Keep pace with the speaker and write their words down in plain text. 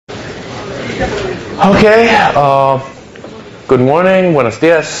Okay, good morning, buenos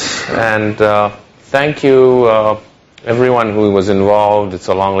dias, and thank you everyone who was involved. It's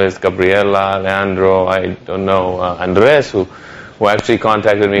a long list. Gabriela, Leandro, I don't know, Andres, who actually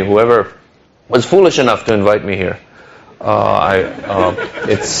contacted me, whoever was foolish enough to invite me here.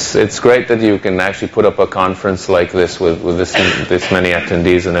 It's great that you can actually put up a conference like this with this many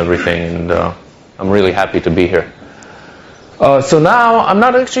attendees and everything, and I'm really happy to be here. So now, I'm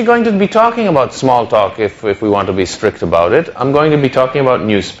not actually going to be talking about small talk if we want to be strict about it. I'm going to be talking about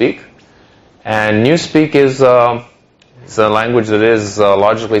Newspeak. And Newspeak is it's a language that is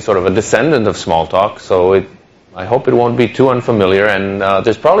logically sort of a descendant of small talk, so I hope it won't be too unfamiliar. And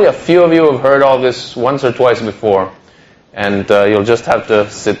there's probably a few of you who have heard all this once or twice before, and you'll just have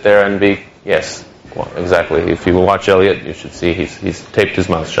to sit there and be, yes, well, exactly. If you watch Elliot, you should see he's taped his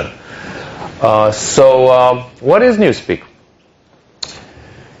mouth shut. So what is Newspeak?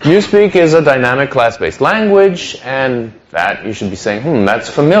 Newspeak is a dynamic class-based language, and that you should be saying, that's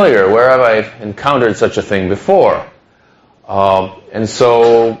familiar. Where have I encountered such a thing before? And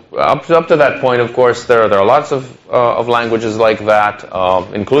so up to that point, of course, there are lots of languages like that,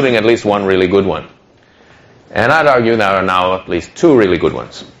 including at least one really good one. And I'd argue there are now at least two really good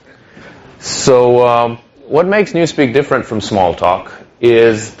ones. So what makes Newspeak different from Smalltalk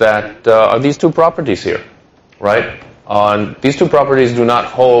is that are these two properties here, right? These two properties do not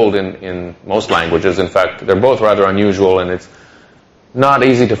hold in most languages. In fact, they're both rather unusual, and it's not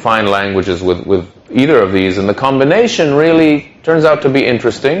easy to find languages with either of these. And the combination really turns out to be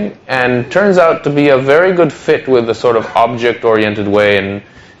interesting and turns out to be a very good fit with the sort of object-oriented way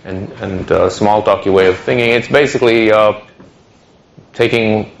and small-talky way of thinking. It's basically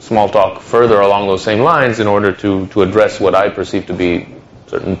taking small talk further along those same lines in order to address what I perceive to be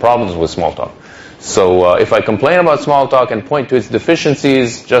certain problems with small talk. So if I complain about small talk and point to its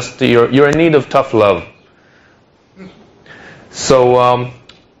deficiencies, just you're in need of tough love. So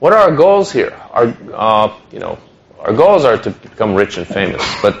what are our goals here? Our goals are to become rich and famous.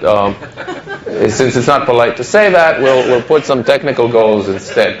 But since it's not polite to say that, we'll put some technical goals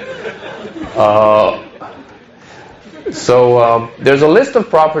instead. So there's a list of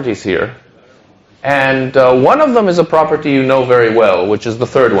properties here. And one of them is a property you know very well, which is the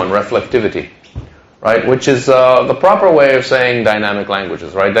third one, reflectivity. Right, which is the proper way of saying dynamic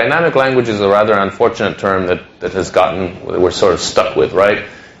languages, right? Dynamic language is a rather unfortunate term that we're sort of stuck with, right?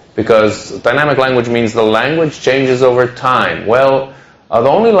 Because dynamic language means the language changes over time. Well, the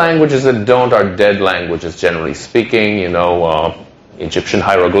only languages that don't are dead languages, generally speaking. Egyptian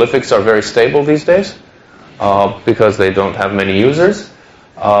hieroglyphics are very stable these days because they don't have many users.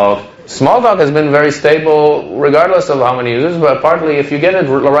 Smalltalk has been very stable regardless of how many users, but partly if you get it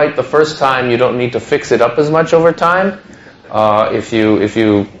right the first time, you don't need to fix it up as much over time.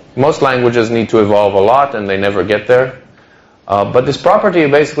 Most languages need to evolve a lot and they never get there. But this property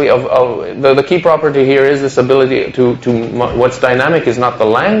basically the key property here is this ability to what's dynamic is not the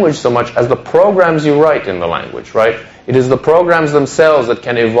language so much as the programs you write in the language, right? It is the programs themselves that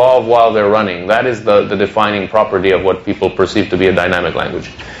can evolve while they're running. That is the defining property of what people perceive to be a dynamic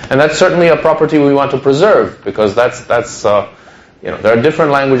language. And that's certainly a property we want to preserve, because there are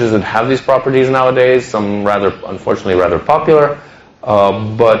different languages that have these properties nowadays, some unfortunately rather popular,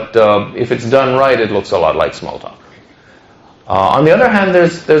 but if it's done right, it looks a lot like Smalltalk. On the other hand,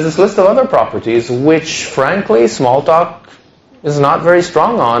 there's this list of other properties which, frankly, Smalltalk is not very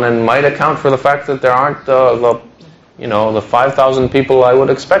strong on and might account for the fact that there aren't the 5,000 people I would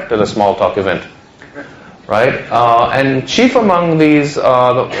expect at a Smalltalk event. Right? And chief among these,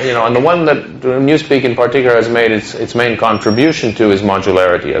 and the one that Newspeak in particular has made its main contribution to is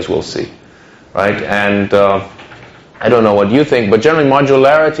modularity, as we'll see. Right? And I don't know what you think, but generally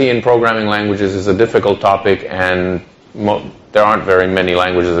modularity in programming languages is a difficult topic, and there aren't very many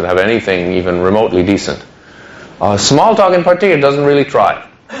languages that have anything even remotely decent. Smalltalk in particular doesn't really try.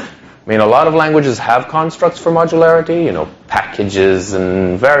 I mean, a lot of languages have constructs for modularity, packages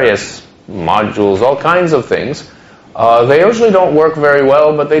and various modules, all kinds of things. They usually don't work very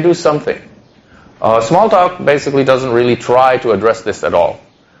well, but they do something. Smalltalk basically doesn't really try to address this at all,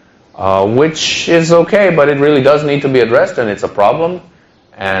 which is okay, but it really does need to be addressed, and it's a problem.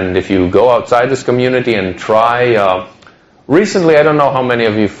 And if you go outside this community and try, recently, I don't know how many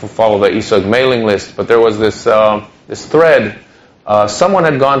of you follow the ESOG mailing list, but there was this thread. Someone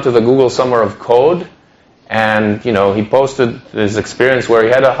had gone to the Google Summer of Code, and he posted his experience where he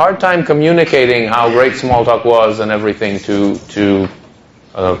had a hard time communicating how great Smalltalk was and everything to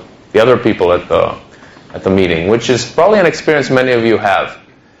the other people at the meeting, which is probably an experience many of you have.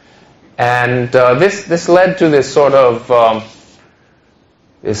 And this led to this sort of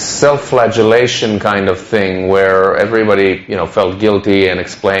this self-flagellation kind of thing where everybody, felt guilty and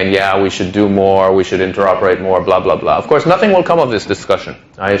explained, yeah, we should do more, we should interoperate more, blah, blah, blah. Of course, nothing will come of this discussion,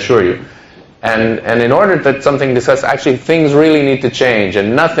 I assure you. And in order that something discuss, actually things really need to change,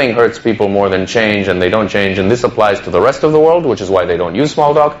 and nothing hurts people more than change, and they don't change, and this applies to the rest of the world, which is why they don't use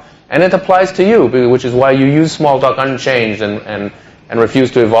Smalltalk, and it applies to you, which is why you use Smalltalk unchanged and refuse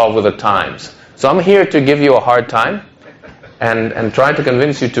to evolve with the times. So I'm here to give you a hard time, and try to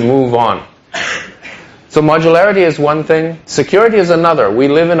convince you to move on. So modularity is one thing. Security is another. We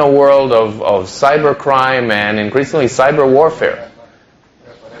live in a world of cybercrime and increasingly cyber warfare.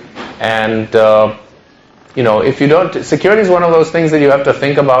 And, if you don't... Security is one of those things that you have to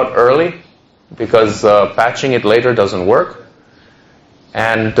think about early because patching it later doesn't work.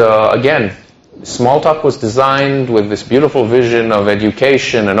 And, again, Smalltalk was designed with this beautiful vision of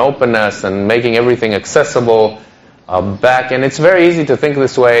education and openness and making everything accessible. And it's very easy to think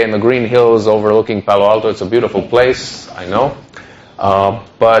this way in the Green Hills overlooking Palo Alto. It's a beautiful place, I know.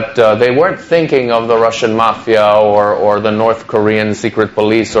 But they weren't thinking of the Russian mafia or the North Korean secret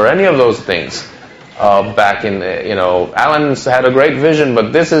police or any of those things back in, Alan's had a great vision,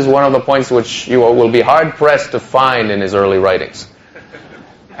 but this is one of the points which you will be hard-pressed to find in his early writings.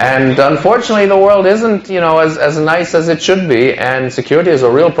 And unfortunately, the world isn't, as nice as it should be, and security is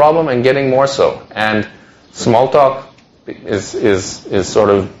a real problem and getting more so. And Smalltalk is sort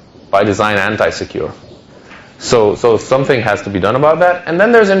of by design anti-secure. So something has to be done about that. And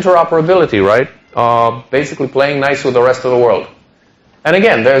then there's interoperability, right? Basically playing nice with the rest of the world. And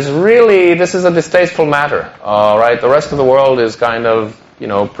again, this is a distasteful matter, right? The rest of the world is kind of,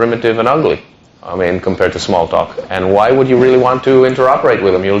 primitive and ugly, compared to Smalltalk. And why would you really want to interoperate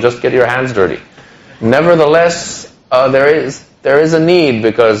with them? You'll just get your hands dirty. Nevertheless, there is a need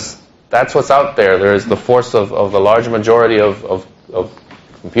because that's what's out there. There is the force of the large majority of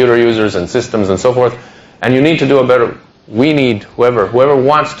computer users and systems and so forth. And you need to do a better... We need, whoever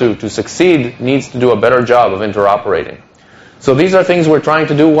wants to succeed needs to do a better job of interoperating. So these are things we're trying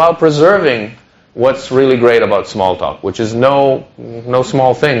to do while preserving what's really great about Smalltalk, which is no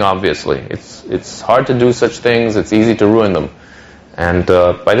small thing, obviously. It's hard to do such things. It's easy to ruin them. And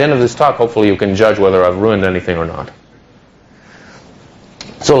by the end of this talk, hopefully you can judge whether I've ruined anything or not.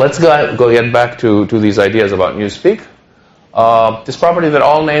 So let's get back to these ideas about Newspeak. This property that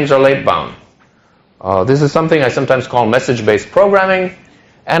all names are late bound. This is something I sometimes call message-based programming.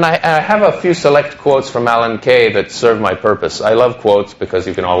 And I have a few select quotes from Alan Kay that serve my purpose. I love quotes because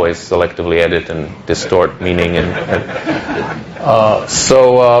you can always selectively edit and distort meaning.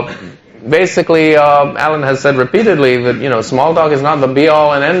 Basically, Alan has said repeatedly that Smalltalk is not the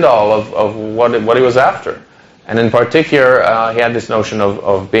be-all and end-all of what he was after. And in particular, he had this notion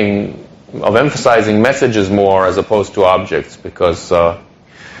of emphasizing messages more as opposed to objects because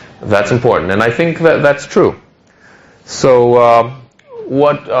that's important. And I think that's true. So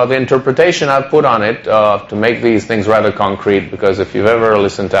what the interpretation I've put on it to make these things rather concrete, because if you've ever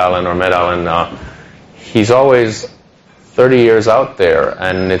listened to Alan or met Alan, he's always 30 years out there,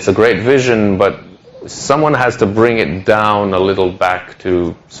 and it's a great vision, but someone has to bring it down a little back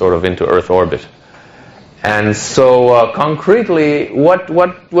to sort of into Earth orbit. And so concretely, what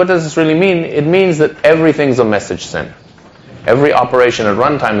does this really mean? It means that everything's a message send. Every operation at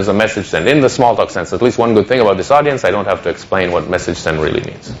runtime is a message send, in the Smalltalk sense. At least one good thing about this audience, I don't have to explain what message send really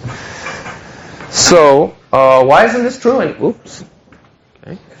means. So, why isn't this true in...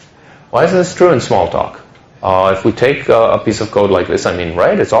 Why isn't this true in Smalltalk? If we take a piece of code like this,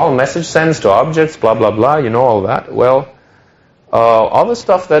 right, it's all message sends to objects, blah, blah, blah, all that. Well, all the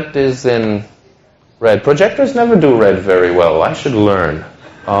stuff that is in red, projectors never do red very well. I should learn.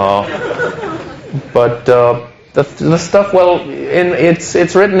 But the stuff,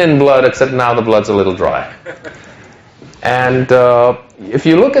 it's written in blood, except now the blood's a little dry. And if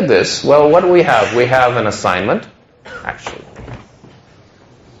you look at this, what do we have? We have an assignment, actually.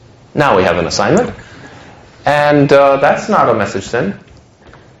 Now we have an assignment. And that's not a message send.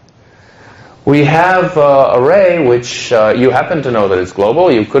 We have array, which you happen to know that it's global.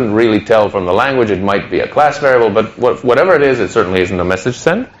 You couldn't really tell from the language. It might be a class variable, but whatever it is, it certainly isn't a message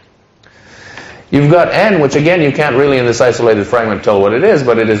send. You've got n, which again, you can't really in this isolated fragment tell what it is,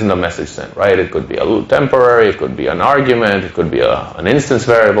 but it isn't a message send, right? It could be a temporary, it could be an argument, it could be an instance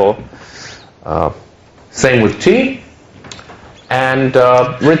variable. Same with t. And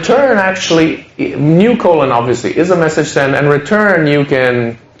return actually, new colon obviously is a message send, and return you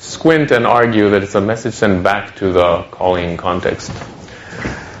can squint and argue that it's a message send back to the calling context.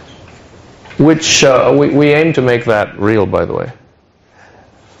 Which we aim to make that real, by the way.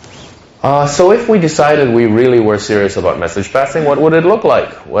 So if we decided we really were serious about message passing, what would it look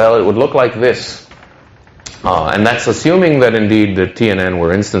like? Well, it would look like this. And that's assuming that indeed the t and n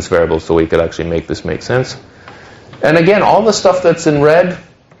were instance variables, so we could actually make this make sense. And again, all the stuff that's in red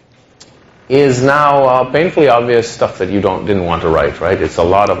is now painfully obvious stuff that you didn't want to write, right? It's a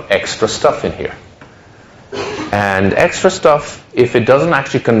lot of extra stuff in here. And extra stuff, if it doesn't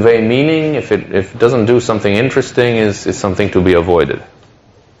actually convey meaning, if it doesn't do something interesting, is something to be avoided.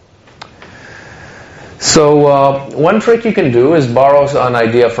 So one trick you can do is borrow an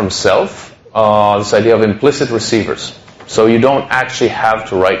idea from self, this idea of implicit receivers. So you don't actually have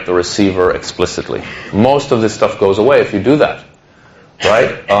to write the receiver explicitly. Most of this stuff goes away if you do that,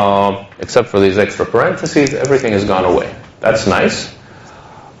 right? Except for these extra parentheses, everything has gone away. That's nice,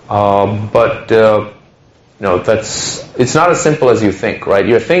 but it's not as simple as you think, right?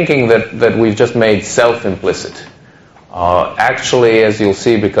 You're thinking that we've just made self implicit. Actually, as you'll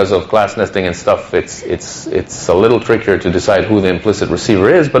see, because of class nesting and stuff, it's a little trickier to decide who the implicit receiver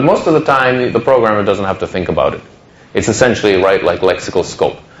is, but most of the time the programmer doesn't have to think about it. It's essentially, right, like lexical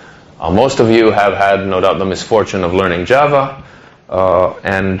scope. Most of you have had, no doubt, the misfortune of learning Java,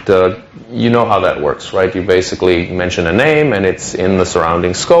 and you know how that works, right? You basically mention a name and it's in the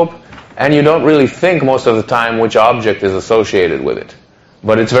surrounding scope, and you don't really think most of the time which object is associated with it.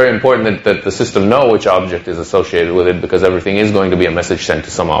 But it's very important that the system know which object is associated with it, because everything is going to be a message sent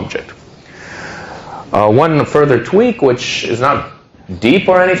to some object. One further tweak, which is not deep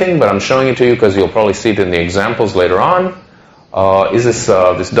or anything, but I'm showing it to you because you'll probably see it in the examples later on, is this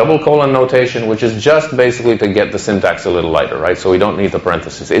double colon notation, which is just basically to get the syntax a little lighter, right? So we don't need the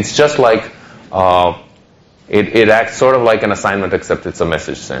parentheses. It's just like, it acts sort of like an assignment, except it's a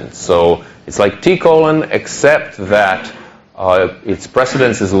message send. So it's like t colon, except that its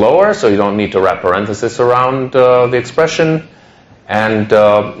precedence is lower, so you don't need to wrap parenthesis around the expression, and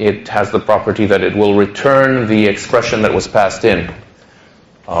it has the property that it will return the expression that was passed in,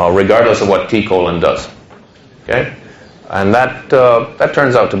 regardless of what t colon does. Okay, and that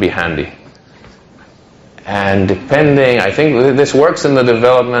turns out to be handy. And depending, I think this works in the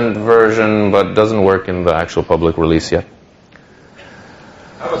development version, but doesn't work in the actual public release yet.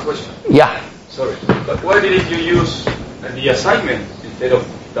 I have a question. Yeah. Sorry, but why didn't you use the assignment instead of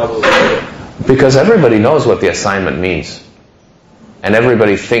double colon? Because everybody knows what the assignment means. And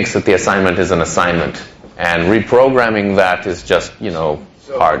everybody thinks that the assignment is an assignment. And reprogramming that is just,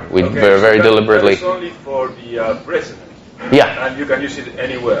 hard. We very deliberately... It's only for the precedent. Yeah. And you can use it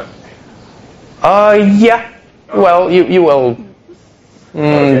anywhere. Yeah. Well, you will...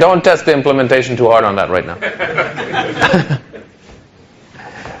 Okay. Don't test the implementation too hard on that right now.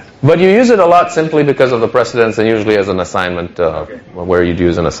 But you use it a lot simply because of the precedence, and usually as an assignment, where you'd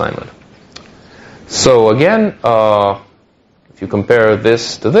use an assignment. So again, if you compare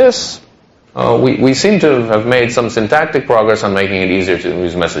this to this, we seem to have made some syntactic progress on making it easier to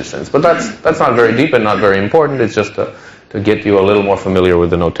use message sends. But that's not very deep and not very important. It's just to get you a little more familiar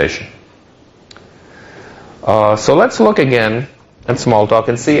with the notation. So let's look again at Smalltalk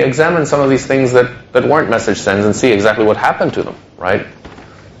and examine some of these things that weren't message sends and see exactly what happened to them, right?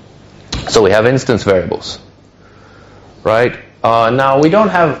 So we have instance variables, right? Now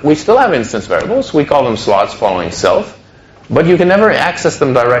we still have instance variables. We call them slots following self, but you can never access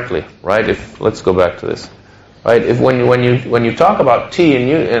them directly, right? Let's go back to this, right? When you talk about t in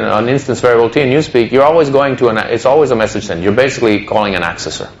an instance variable t in Newspeak, you're always going to it's always a message send. You're basically calling an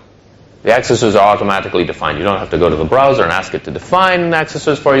accessor. The accessors are automatically defined. You don't have to go to the browser and ask it to define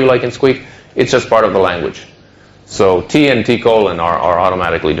accessors for you like in Squeak. It's just part of the language. So t and t colon are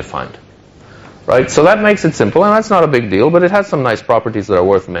automatically defined. Right, so that makes it simple, and that's not a big deal, but it has some nice properties that are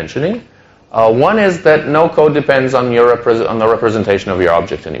worth mentioning. One is that no code depends on the representation of your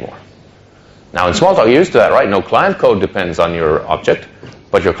object anymore. Now in Smalltalk you're used to that, right? No client code depends on your object,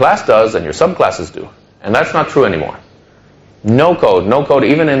 but your class does and your subclasses do. And that's not true anymore. No code,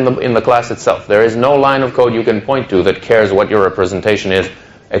 even in the class itself. There is no line of code you can point to that cares what your representation is,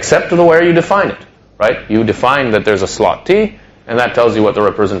 except to where you define it, right? You define that there's a slot t, and that tells you what the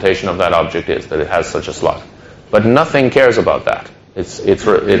representation of that object is, that it has such a slot. But nothing cares about that.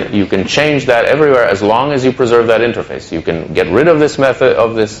 You can change that everywhere as long as you preserve that interface. You can get rid of this method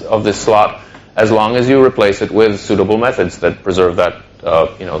of this slot as long as you replace it with suitable methods that preserve that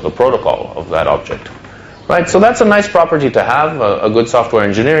the protocol of that object. Right. So that's a nice property to have, a good software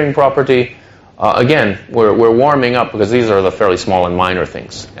engineering property. Again, we're warming up because these are the fairly small and minor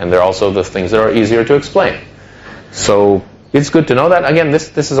things, and they're also the things that are easier to explain. So it's good to know that. Again,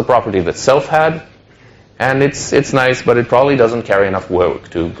 this is a property that self had, and it's nice, but it probably doesn't carry enough work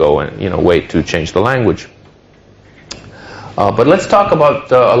to go and wait to change the language. But let's talk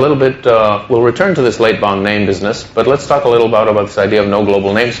about a little bit, we'll return to this late-bound name business, but let's talk a little about this idea of no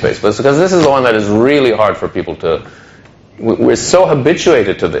global namespace, because this is the one that is really hard for people to, we're so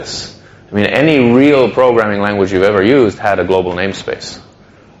habituated to this. I mean, any real programming language you've ever used had a global namespace.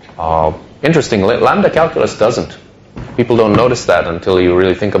 Interestingly, lambda calculus doesn't. People don't notice that until you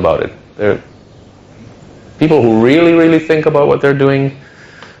really think about it. People who really, really think about what they're doing,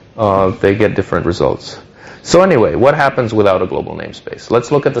 they get different results. So anyway, what happens without a global namespace?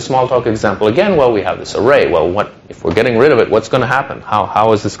 Let's look at the Smalltalk example again. Well, we have this array. Well, what if we're getting rid of it? What's going to happen?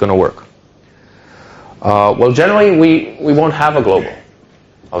 How is this going to work? Well, generally, we won't have a global.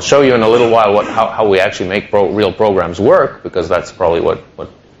 I'll show you in a little while how we actually make real programs work, because that's probably what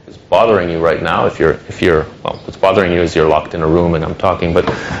is bothering you right now. If you're well, what's bothering you is you're locked in a room and I'm talking. But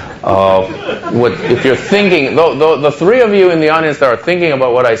if you're thinking, the three of you in the audience that are thinking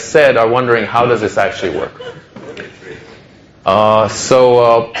about what I said are wondering, how does this actually work?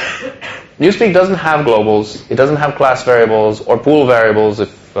 Newspeak doesn't have globals. It doesn't have class variables or pool variables.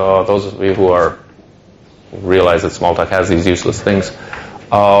 If those of you who realize that Smalltalk has these useless things,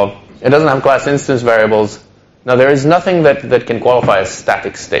 it doesn't have class instance variables. Now, there is nothing that can qualify as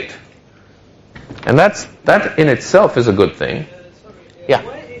static state. And that in itself is a good thing. Yeah.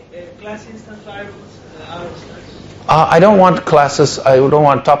 Why class instance variables are static? I don't want classes, I don't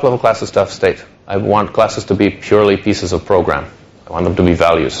want top-level classes to have state. I want classes to be purely pieces of program. I want them to be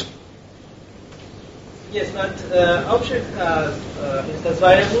values. Yes, but object has instance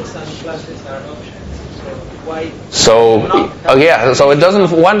variables and classes are objects. So why? So it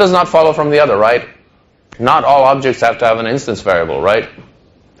doesn't. One does not follow from the other, right? Not all objects have to have an instance variable, right?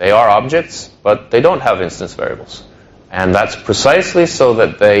 They are objects, but they don't have instance variables, and that's precisely so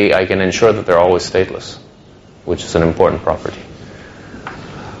that I can ensure that they're always stateless, which is an important property.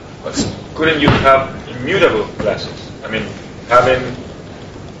 Couldn't you have immutable classes? I mean, having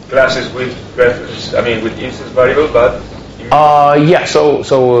classes with reference, with instance variable, but yeah. So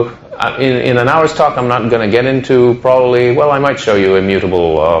in an hour's talk, I'm not going to get into probably. Well, I might show you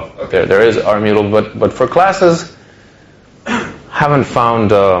immutable. Okay. There is immutable, but for classes, haven't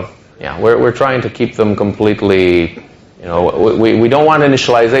found. We're trying to keep them completely. We don't want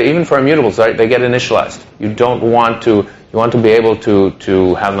initialization. Even for immutables, right? They get initialized. You don't want to. You want to be able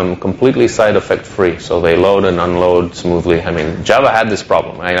to have them completely side effect free, so they load and unload smoothly. I mean, Java had this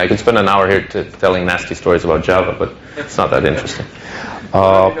problem. I could spend an hour here telling nasty stories about Java, but it's not that interesting.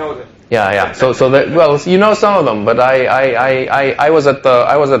 Yeah. So well, you know some of them, but I was at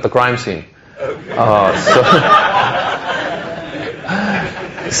the crime scene.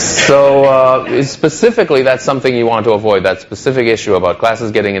 So specifically, that's something you want to avoid. That specific issue about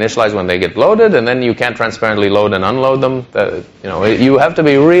classes getting initialized when they get loaded, and then you can't transparently load and unload them. You have to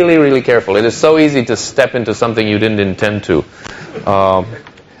be really, really careful. It is so easy to step into something you didn't intend to.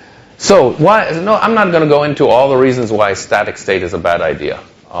 So why? No, I'm not going to go into all the reasons why static state is a bad idea.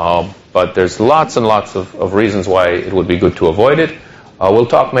 But there's lots and lots of reasons why it would be good to avoid it. We'll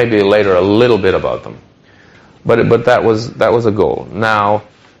talk maybe later a little bit about them. But that was a goal. Now,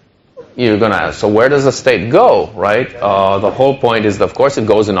 you're going to ask, so where does the state go, right? The whole point is, of course, it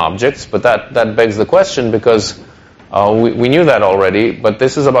goes in objects, but that begs the question, because we knew that already, but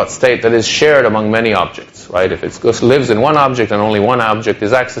this is about state that is shared among many objects, right? If it lives in one object and only one object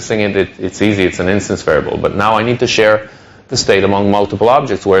is accessing it, it's easy, it's an instance variable. But now I need to share the state among multiple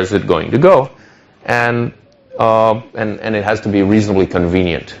objects. Where is it going to go? And it has to be reasonably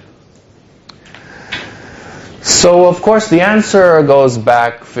convenient. So, of course, the answer goes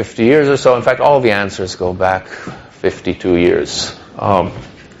back 50 years or so. In fact, all the answers go back 52 years. Shared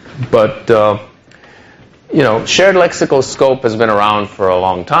lexical scope has been around for a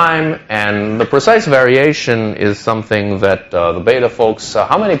long time, and the precise variation is something that the beta folks...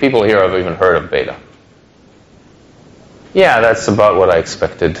 how many people here have even heard of beta? Yeah, that's about what I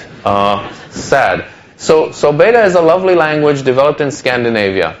expected. Sad. So beta is a lovely language developed in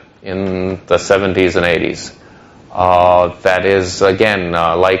Scandinavia in the 70s and 80s. That is, again,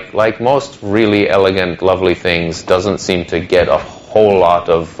 like most really elegant, lovely things, doesn't seem to get a whole lot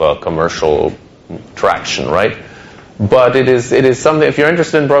of commercial traction, right? But it is something, if you're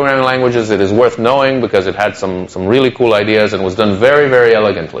interested in programming languages, it is worth knowing, because it had some really cool ideas and was done very, very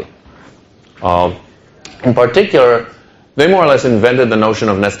elegantly. In particular, they more or less invented the notion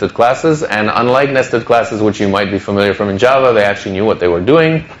of nested classes, and unlike nested classes, which you might be familiar from in Java, they actually knew what they were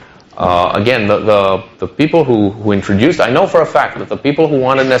doing. Again, the people who introduced, I know for a fact that the people who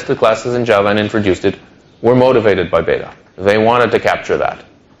wanted nested classes in Java and introduced it were motivated by beta. They wanted to capture that.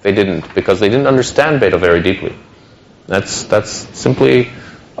 They didn't, because they didn't understand beta very deeply. That's simply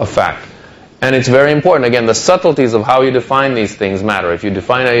a fact. And it's very important. Again, the subtleties of how you define these things matter. If you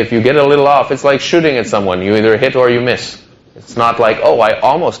get a little off, it's like shooting at someone. You either hit or you miss. It's not like, oh, I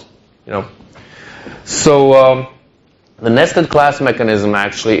almost, So the nested class mechanism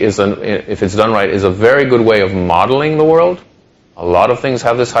actually if it's done right, is a very good way of modeling the world. A lot of things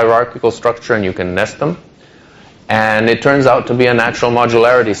have this hierarchical structure and you can nest them. And it turns out to be a natural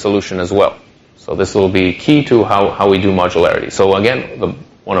modularity solution as well. So this will be key to how we do modularity. So again,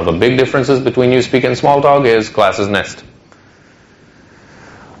 one of the big differences between Newspeak and Smalltalk is classes nest.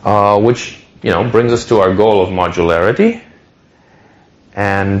 Which, brings us to our goal of modularity.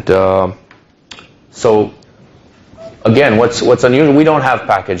 And so, again, what's unusual, we don't have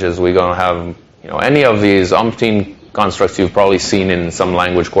packages. We don't have, any of these umpteen constructs you've probably seen in some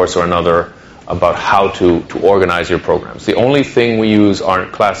language course or another about how to organize your programs. The only thing we use are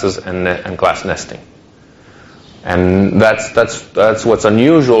classes and class nesting. And that's what's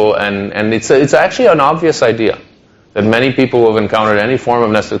unusual, and it's actually an obvious idea that many people who have encountered any form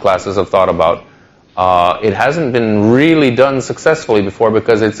of nested classes have thought about. It hasn't been really done successfully before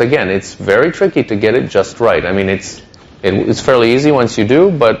because it's very tricky to get it just right. I mean, it's fairly easy once you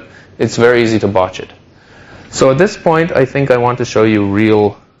do, but it's very easy to botch it. So at this point, I think I want to show you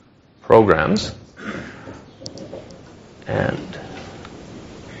real programs. And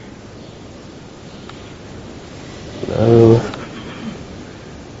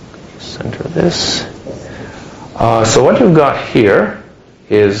center this. So what you've got here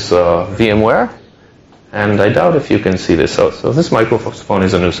is VMware, and I doubt if you can see this. So this microphone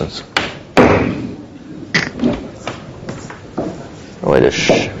is a nuisance. Way to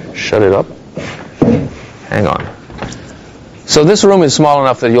shut it up. Hang on. So this room is small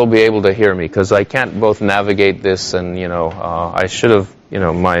enough that you'll be able to hear me because I can't both navigate this and I should have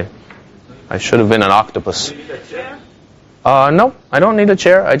I should have been an octopus. No, I don't need a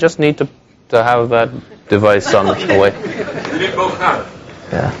chair. I just need to have that device on the way. You need both hands.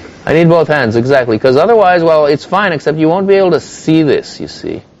 Yeah, I need both hands, exactly. Because otherwise, well, it's fine, except you won't be able to see this, you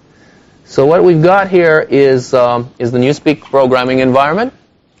see. So what we've got here is the Newspeak programming environment.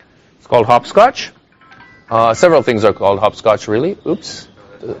 It's called Hopscotch. Several things are called Hopscotch, really. Oops.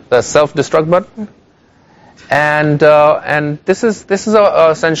 The self-destruct button. And this is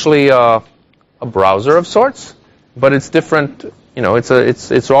essentially a browser of sorts, but it's different.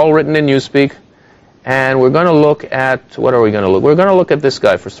 It's all written in Newspeak, and we're going to look at what are we going to look? We're going to look at this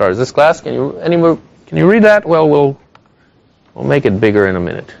guy for starters. This class. Can you read that? Well, we'll make it bigger in a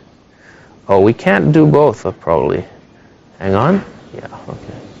minute. Oh, we can't do both, probably. Hang on. Yeah.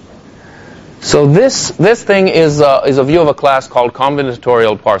 Okay. So this thing is a view of a class called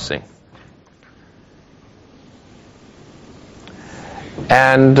combinatorial parsing.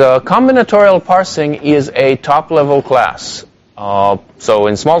 And combinatorial parsing is a top-level class. So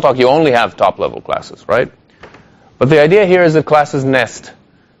in Smalltalk, you only have top-level classes, right? But the idea here is that classes nest.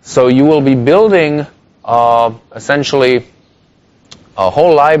 So you will be building essentially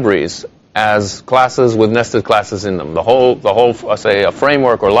whole libraries as classes with nested classes in them. The whole, say, a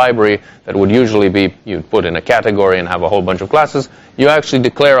framework or library that would usually be you'd put in a category and have a whole bunch of classes. You actually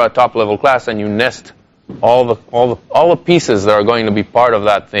declare a top-level class and you nest all the pieces that are going to be part of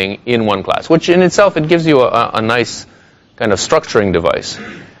that thing in one class, which in itself it gives you a nice kind of structuring device.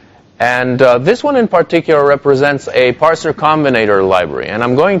 And this one in particular represents a parser combinator library. And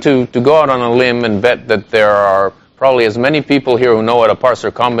I'm going to go out on a limb and bet that there are probably as many people here who know what a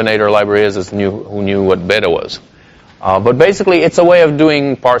parser combinator library is as who knew what beta was. But basically, it's a way of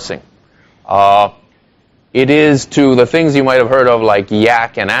doing parsing. It is to the things you might have heard of like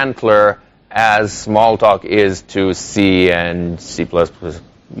Yak and Antler as Smalltalk is to C and C++.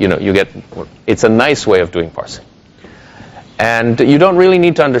 It's a nice way of doing parsing. And you don't really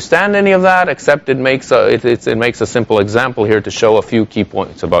need to understand any of that, except it makes a simple example here to show a few key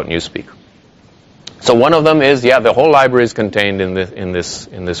points about Newspeak. So one of them is, the whole library is contained in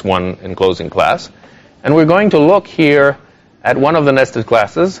this one enclosing class. And we're going to look here at one of the nested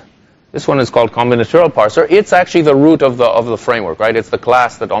classes. This one is called combinatorial parser. It's actually the root of the framework, right? It's the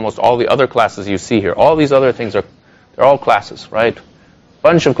class that almost all the other classes you see here. All these other things they're all classes, right?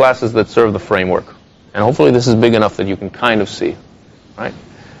 Bunch of classes that serve the framework. And hopefully this is big enough that you can kind of see, right?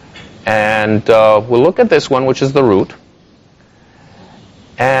 And we'll look at this one, which is the root.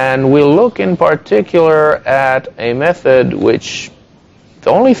 And we'll look in particular at a method which the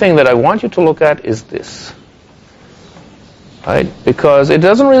only thing that I want you to look at is this. Right? Because it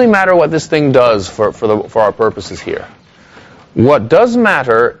doesn't really matter what this thing does for our purposes here. What does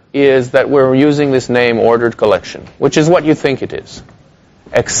matter is that we're using this name ordered collection, which is what you think it is.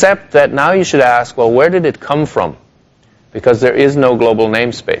 Except that now you should ask, well, where did it come from? Because there is no global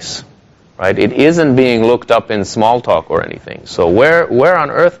namespace. right? It isn't being looked up in Smalltalk or anything. So where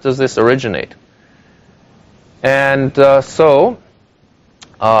on earth does this originate? And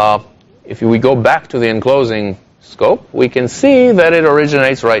if we go back to the enclosing scope, we can see that it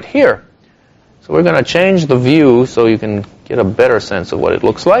originates right here. So we're going to change the view so you can get a better sense of what it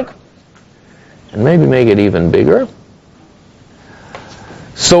looks like. And maybe make it even bigger.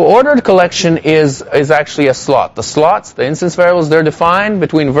 So ordered collection is actually a slot. The slots, the instance variables, they're defined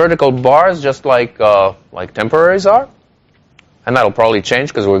between vertical bars, just like temporaries are. And that'll probably change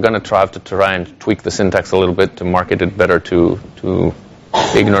because we're going to try and tweak the syntax a little bit to market it better to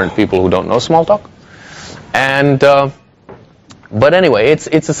ignorant people who don't know Smalltalk. And but anyway, it's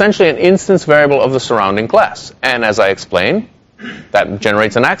essentially an instance variable of the surrounding class. And as I explained, that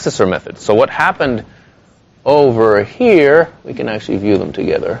generates an accessor method. So what happened over here, we can actually view them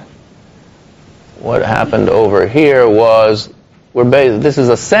together. What happened over here was this is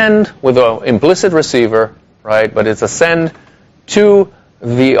a send with an implicit receiver, right? But it's a send to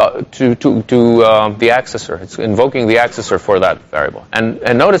the accessor. It's invoking the accessor for that variable. And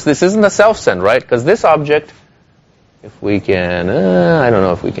notice this isn't a self-send, right? Because this object, if we can, I don't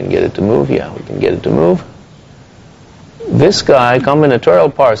know if we can get it to move. Yeah, we can get it to move. This guy,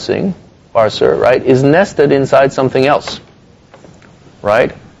 combinatorial parser, right, is nested inside something else,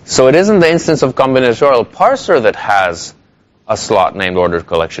 right? So it isn't the instance of combinatorial parser that has a slot named ordered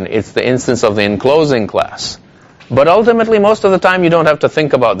collection. It's the instance of the enclosing class. But ultimately, most of the time, you don't have to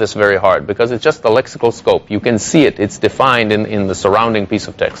think about this very hard because it's just the lexical scope. You can see it. It's defined in the surrounding piece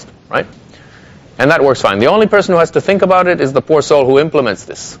of text, right? And that works fine. The only person who has to think about it is the poor soul who implements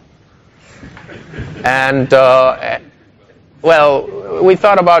this. And well, we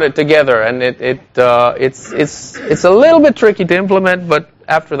thought about it together, and it's a little bit tricky to implement, but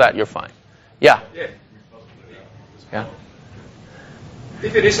after that, you're fine. Yeah. Yeah.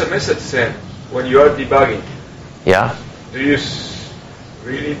 If it is a message sent when you are debugging, yeah. Do you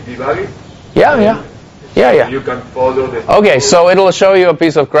really debug it? Yeah. You can follow the. Okay, so it'll show you a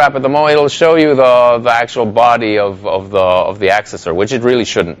piece of crap at the moment. It'll show you the actual body of the accessor, which it really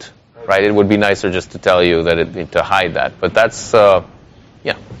shouldn't. Right? It would be nicer just to tell you that to hide that. But that's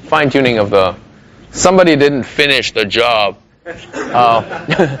fine tuning of the. Somebody didn't finish the job.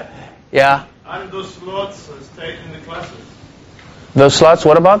 Yeah. Aren't those slots states in the classes? Those slots,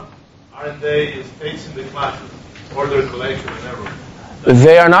 what about? Aren't they states in the classes? Order collection and everything.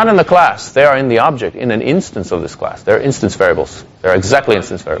 They are not in the class. They are in the object, in an instance of this class. They're instance variables. They're exactly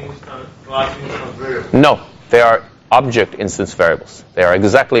instance variables. Class instance variables. No, they are object instance variables. They are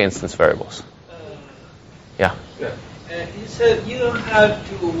exactly instance variables. Yeah. You said you don't have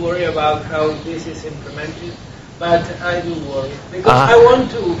to worry about how this is implemented, but I do worry because I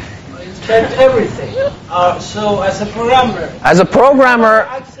want to inspect everything. So as a programmer,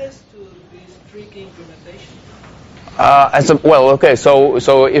 access to this tricky implementation.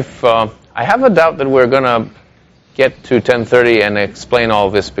 So if I have a doubt that we're going to get to 10:30 and explain all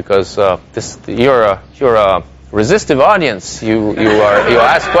this because you're a resistive audience. You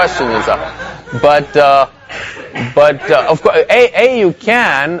ask questions and stuff. But of course, you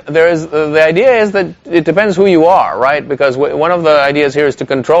can. The idea is that it depends who you are, right? Because one of the ideas here is to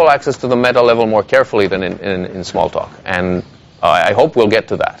control access to the meta level more carefully than in Smalltalk, and I hope we'll get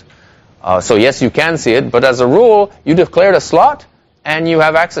to that. So yes, you can see it, but as a rule, you declared a slot and you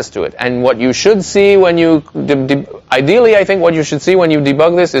have access to it. And what you should see when you ideally, I think what you should see when you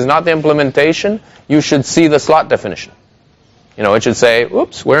debug this is not the implementation. You should see the slot definition. It should say,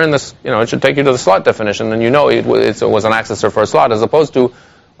 "Oops, we're in this." It should take you to the slot definition, and it was an accessor for a slot, as opposed to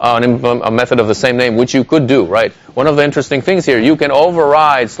a method of the same name, which you could do, right? One of the interesting things here, you can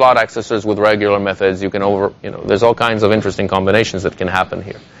override slot accessors with regular methods. You can there's all kinds of interesting combinations that can happen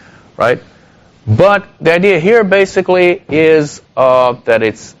here, right? But the idea here basically is that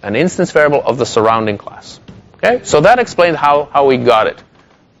it's an instance variable of the surrounding class. Okay, so that explains how we got it.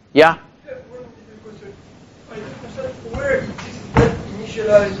 Yeah. Where is that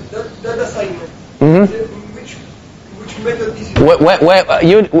initialized that assignment? Which method is it?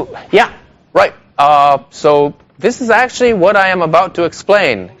 Yeah, right. So this is actually what I am about to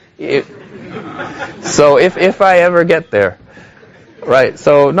explain. So if I ever get there, right?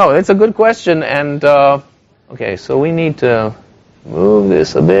 So no, it's a good question, and okay. So we need to move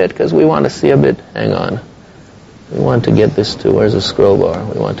this a bit because we want to see a bit. Hang on. We want to get this to where's the scroll bar?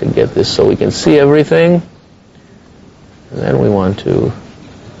 We want to get this so we can see everything. And then we want to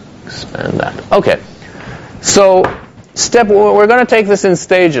expand that. Okay. So we're going to take this in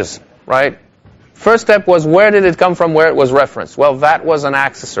stages, right? First step was where did it come from, where it was referenced. Well, that was an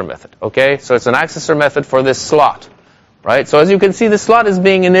accessor method, okay? So it's an accessor method for this slot, right? So as you can see, the slot is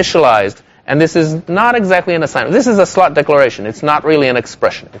being initialized. And this is not exactly an assignment. This is a slot declaration. It's not really an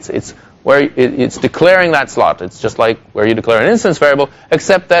expression. It's where it's declaring that slot. It's just like where you declare an instance variable,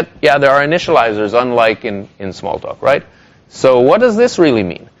 except that, yeah, there are initializers, unlike in Smalltalk, right? So what does this really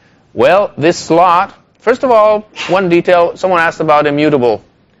mean? Well, this slot, first of all, one detail, someone asked about immutable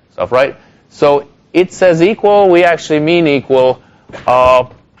stuff, right? So it says equal, we actually mean equal.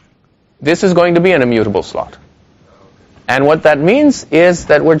 This is going to be an immutable slot. And what that means is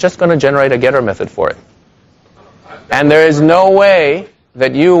that we're just going to generate a getter method for it. And there is no way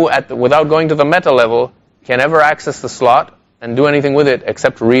that you, without going to the meta level, can ever access the slot and do anything with it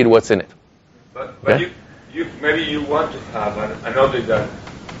except read what's in it. But okay? Maybe you want to have an object that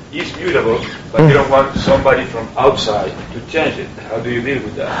is mutable, but you don't want somebody from outside to change it. How do you deal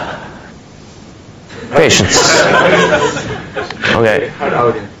with that? Patience. Okay.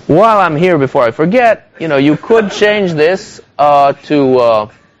 While I'm here, before I forget, you could change this to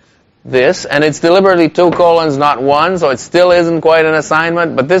this, and it's deliberately 2 colons, not 1, so it still isn't quite an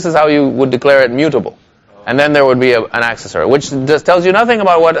assignment, but this is how you would declare it mutable. And then there would be an accessor, which just tells you nothing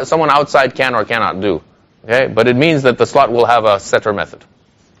about what someone outside can or cannot do. Okay? But it means that the slot will have a setter method.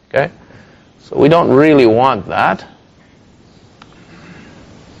 Okay? So we don't really want that.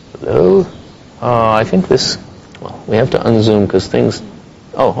 Hello? I think this, well, we have to unzoom because things,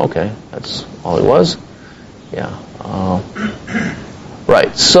 oh, okay, that's all it was. Yeah.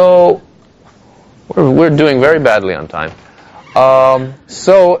 Right, so we're doing very badly on time.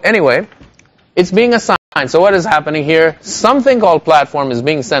 So anyway, it's being assigned. So what is happening here? Something called platform is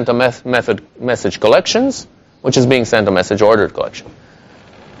being sent a message collections, which is being sent a message ordered collection.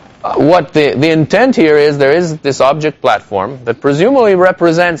 What the intent here is, there is this object platform that presumably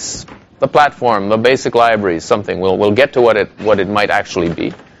represents the platform, the basic libraries, something. We'll get to what it might actually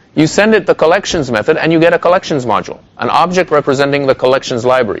be. You send it the collections method, and you get a collections module, an object representing the collections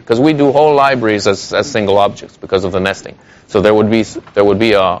library, because we do whole libraries as single objects because of the nesting. So there would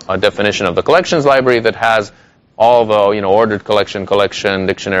be a definition of the collections library that has all the ordered collection,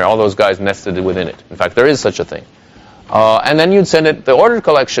 dictionary, all those guys nested within it. In fact, there is such a thing. And then you'd send it the ordered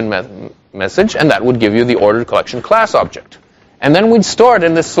collection message, and that would give you the ordered collection class object. And then we'd store it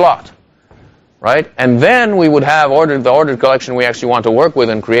in this slot. Right? And then we would have the ordered collection we actually want to work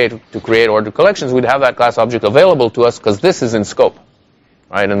with and create ordered collections. We'd have that class object available to us because this is in scope.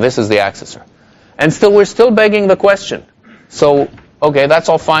 Right? And this is the accessor. And we're still begging the question. So, okay, that's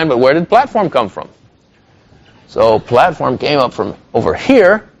all fine, but where did platform come from? So platform came up from over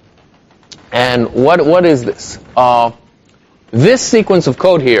here. And what is this? This sequence of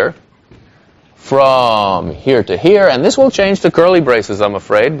code here, from here to here, and this will change to curly braces, I'm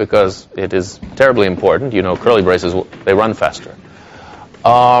afraid, because it is terribly important. Curly braces, they run faster.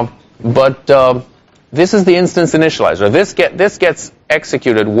 But this is the instance initializer. This gets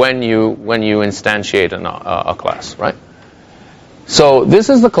executed when you instantiate a class, right? So this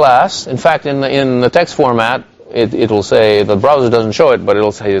is the class. In fact, in the text format, it'll say, the browser doesn't show it, but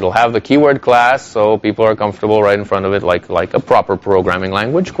it'll have the keyword class, so people are comfortable right in front of it, like a proper programming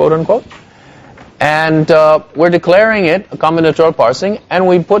language, quote unquote. And we're declaring it a combinatorial parsing, and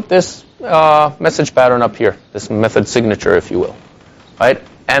we put this message pattern up here, this method signature, if you will. Right?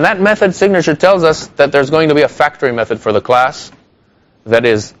 And that method signature tells us that there's going to be a factory method for the class that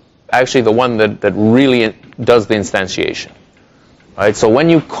is actually the one that really does the instantiation. Right? So when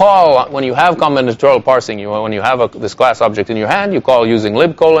you have combinatorial parsing, when you have this class object in your hand, you call using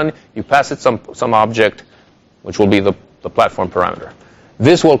libcolon, you pass it some object, which will be the platform parameter.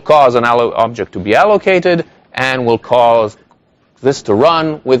 This will cause an object to be allocated and will cause this to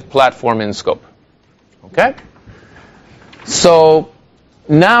run with platform in scope. Okay? So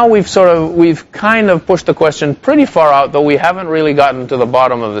now we've kind of pushed the question pretty far out, though we haven't really gotten to the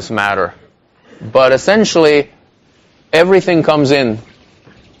bottom of this matter. But essentially, everything comes in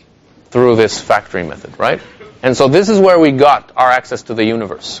through this factory method, right? And so this is where we got our access to the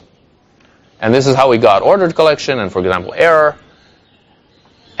universe. And this is how we got ordered collection and, for example, error.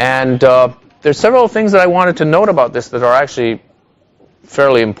 And there's several things that I wanted to note about this that are actually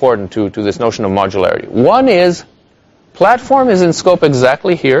fairly important to this notion of modularity. One is, platform is in scope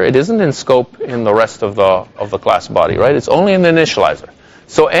exactly here. It isn't in scope in the rest of the class body, right? It's only in the initializer.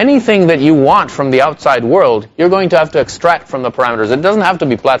 So anything that you want from the outside world, you're going to have to extract from the parameters. It doesn't have to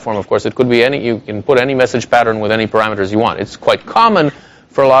be platform, of course. It could be you can put any message pattern with any parameters you want. It's quite common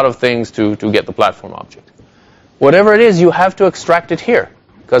for a lot of things to get the platform object. Whatever it is, you have to extract it here,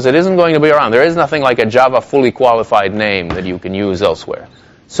 because it isn't going to be around. There is nothing like a Java fully qualified name that you can use elsewhere.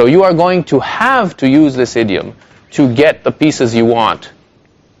 So you are going to have to use this idiom to get the pieces you want.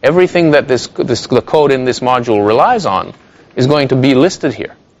 Everything that the code in this module relies on is going to be listed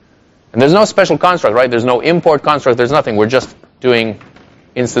here. And there's no special construct, right? There's no import construct, there's nothing. We're just doing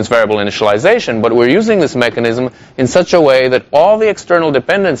instance variable initialization, but we're using this mechanism in such a way that all the external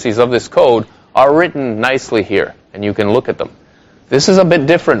dependencies of this code are written nicely here, and you can look at them. This is a bit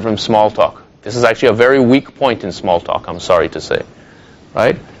different from Smalltalk. This is actually a very weak point in Smalltalk, I'm sorry to say,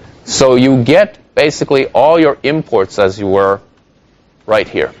 right? So you get basically all your imports as you were right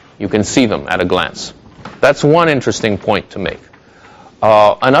here. You can see them at a glance. That's one interesting point to make.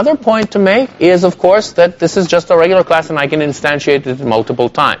 Another point to make is, of course, that this is just a regular class and I can instantiate it multiple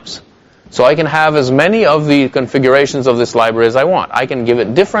times. So I can have as many of the configurations of this library as I want. I can give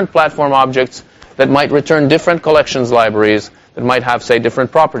it different platform objects that might return different collections libraries that might have, say,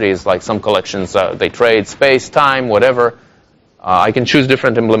 different properties, like some collections, they trade space, time, whatever. I can choose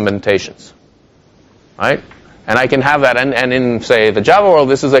different implementations, right? And I can have that, and in, say, the Java world,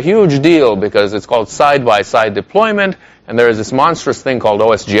 this is a huge deal because it's called side-by-side deployment, and there is this monstrous thing called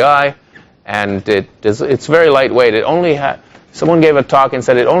OSGI, and it's very lightweight. It only had, someone gave a talk and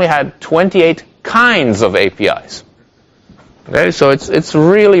said it only had 28 kinds of APIs. Okay, so it's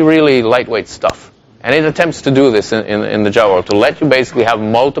really, really lightweight stuff. And it attempts to do this in the Java world, to let you basically have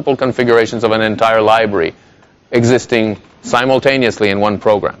multiple configurations of an entire library existing simultaneously in one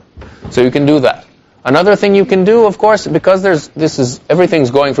program. So you can do that. Another thing you can do, of course, because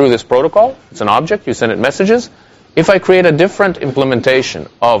everything's going through this protocol, it's an object, you send it messages. If I create a different implementation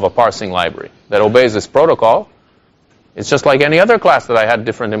of a parsing library that obeys this protocol, it's just like any other class that I had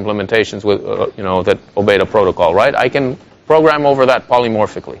different implementations with, that obeyed a protocol, right? I can program over that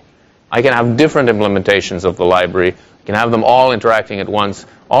polymorphically. I can have different implementations of the library. I can have them all interacting at once.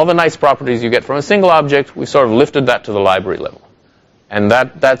 All the nice properties you get from a single object, we sort of lifted that to the library level. And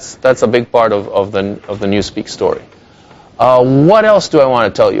that's a big part of the Newspeak story. What else do I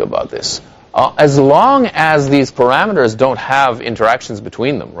want to tell you about this? As long as these parameters don't have interactions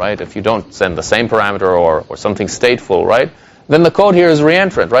between them, right? If you don't send the same parameter or something stateful, right? Then the code here is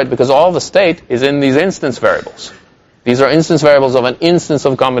reentrant, right? Because all the state is in these instance variables. These are instance variables of an instance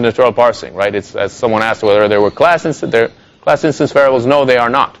of combinatorial parsing, right? It's, as someone asked whether there were class instance variables. No, they are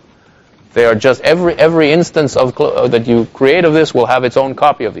not. They are just every instance of that you create of this will have its own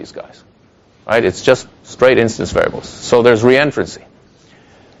copy of these guys, right? It's just straight instance variables. So there's reentrancy.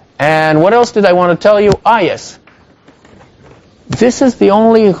 And what else did I want to tell you? Yes. This is the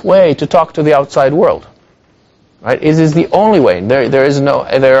only way to talk to the outside world, right? It is the only way.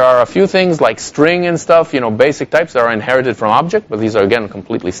 There are a few things like string and stuff, basic types that are inherited from object, but these are again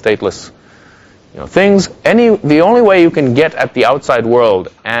completely stateless things. The only way you can get at the outside world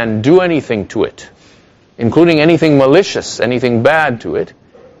and do anything to it, including anything malicious, anything bad to it,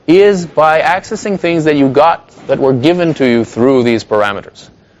 is by accessing things that you got that were given to you through these parameters.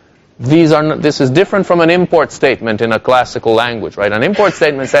 This is different from an import statement in a classical language, right? An import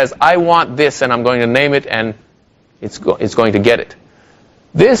statement says, I want this and I'm going to name it and it's going to get it.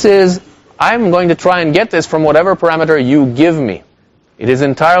 This is, I'm going to try and get this from whatever parameter you give me. It is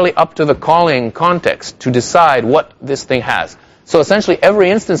entirely up to the calling context to decide what this thing has. So essentially every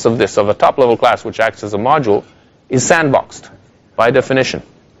instance of this, of a top-level class which acts as a module, is sandboxed by definition.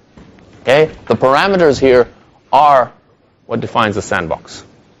 Okay? The parameters here are what defines the sandbox.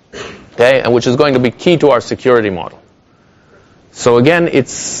 Okay? And which is going to be key to our security model. So again,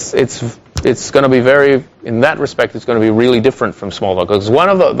 it's going to be in that respect, it's going to be really different from Smalltalk. Because one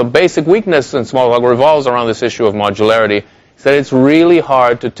of the basic weaknesses in Smalltalk revolves around this issue of modularity, that it's really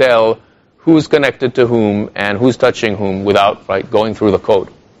hard to tell who's connected to whom and who's touching whom without going through the code.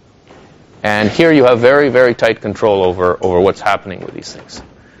 And here you have very, very tight control over what's happening with these things.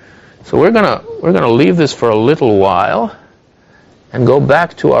 So we're gonna leave this for a little while and go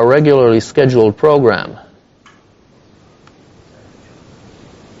back to our regularly scheduled program.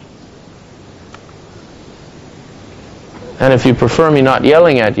 And if you prefer me not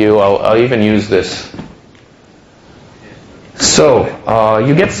yelling at you, I'll even use this. So,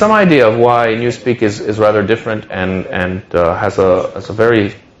 you get some idea of why Newspeak is rather different and has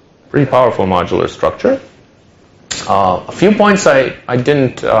a pretty powerful modular structure. A few points I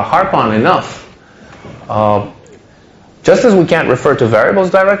didn't harp on enough. Just as we can't refer to variables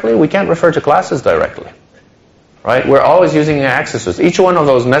directly, we can't refer to classes directly. Right? We're always using accessors. Each one of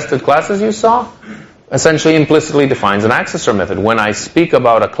those nested classes you saw essentially implicitly defines an accessor method. When I speak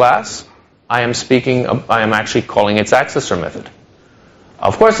about a class, I am actually calling its accessor method.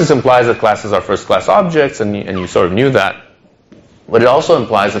 Of course, this implies that classes are first-class objects, and you sort of knew that. But it also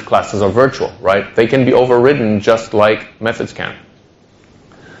implies that classes are virtual, right? They can be overridden just like methods can.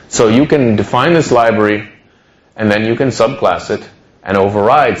 So you can define this library, and then you can subclass it and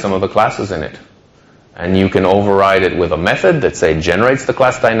override some of the classes in it. And you can override it with a method that, say, generates the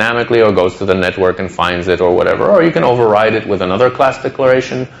class dynamically or goes to the network and finds it or whatever. Or you can override it with another class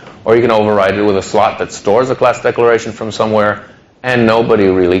declaration, or you can override it with a slot that stores a class declaration from somewhere, and nobody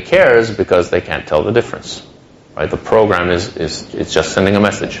really cares because they can't tell the difference. Right? The program it's just sending a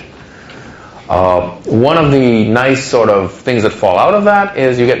message. One of the nice sort of things that fall out of that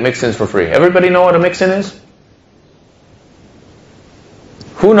is you get mix-ins for free. Everybody know what a mix-in is?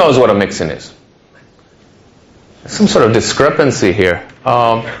 Who knows what a mix-in is? There's some sort of discrepancy here.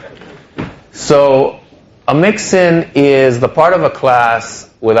 So a mix-in is the part of a class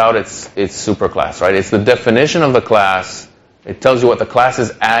without its superclass, right? It's the definition of the class. It tells you what the class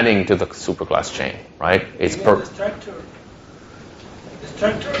is adding to the superclass chain, right? It's the structure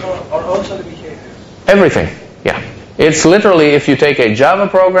or also the behavior. Everything, yeah. It's literally, if you take a Java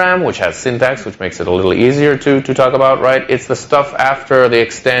program, which has syntax, which makes it a little easier to talk about, right? It's the stuff after the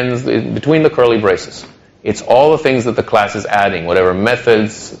extends, between the curly braces. It's all the things that the class is adding, whatever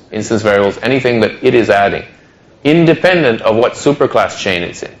methods, instance variables, anything that it is adding, independent of what superclass chain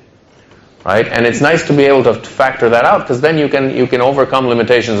it's in, right? And it's nice to be able to factor that out, because then you can overcome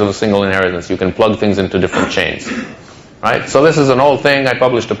limitations of a single inheritance. You can plug things into different chains, right? So this is an old thing. I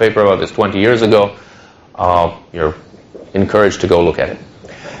published a paper about this 20 years ago. You're encouraged to go look at it.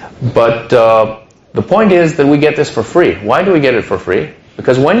 But the point is that we get this for free. Why do we get it for free?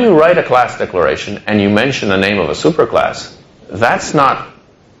 Because when you write a class declaration and you mention the name of a superclass, that's not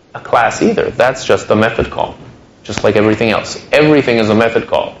a class either. That's just a method call, just like everything else. Everything is a method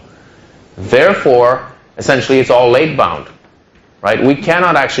call. Therefore, essentially, it's all late bound, right? We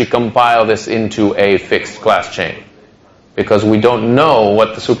cannot actually compile this into a fixed class chain because we don't know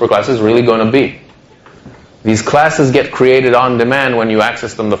what the superclass is really going to be. These classes get created on demand when you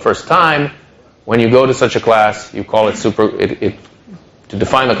access them the first time. When you go to such a class, you call it to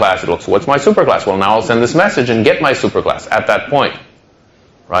define the class, it looks, what's my superclass? Well, now I'll send this message and get my superclass at that point,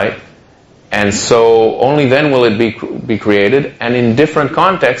 right? And so only then will it be created, and in different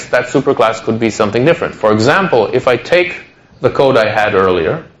contexts, that superclass could be something different. For example, if I take the code I had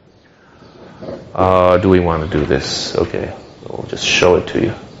earlier, do we want to do this? Okay, we'll just show it to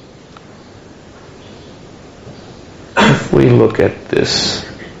you. If we look at this,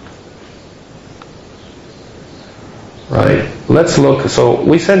 right, let's look. So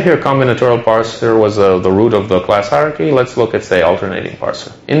we said here combinatorial parser was the root of the class hierarchy. Let's look at, say, alternating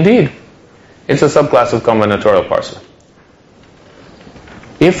parser. Indeed, it's a subclass of combinatorial parser.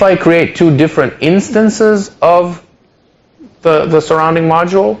 If I create two different instances of the surrounding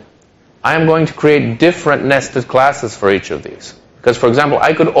module, I am going to create different nested classes for each of these. Because, for example,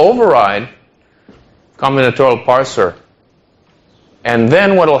 I could override combinatorial parser, and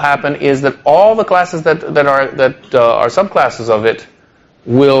then what will happen is that all the classes that are subclasses of it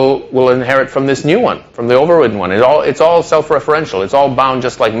will inherit from this new one, from the overridden one. It's all self-referential. It's all bound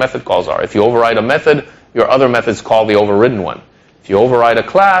just like method calls are. If you override a method, your other methods call the overridden one. If you override a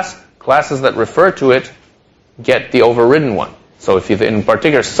class, classes that refer to it get the overridden one. So if you, in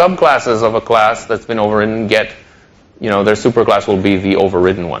particular, subclasses of a class that's been overridden get, their superclass will be the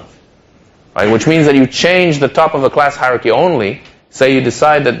overridden one. Right? Which means that you change the top of a class hierarchy only. Say you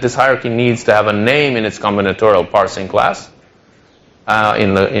decide that this hierarchy needs to have a name in its combinatorial parsing class.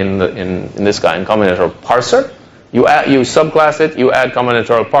 In this guy, in combinatorial parser, you subclass it, you add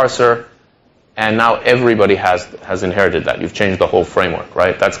combinatorial parser, and now everybody has inherited that. You've changed the whole framework,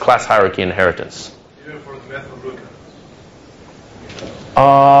 right? That's class hierarchy inheritance. Even for the method lookup.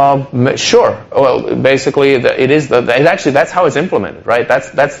 Sure. Well, basically, that's how it's implemented, right?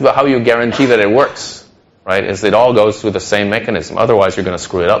 That's how you guarantee that it works, right? Is it all goes through the same mechanism. Otherwise, you're going to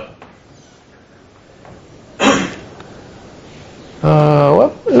screw it up.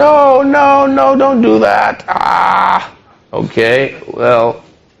 No, don't do that. Okay. Well,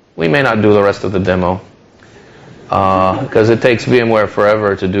 we may not do the rest of the demo because it takes VMware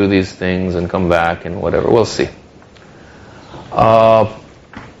forever to do these things and come back and whatever. We'll see.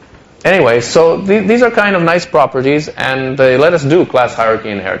 Anyway, so these are kind of nice properties, and they let us do class hierarchy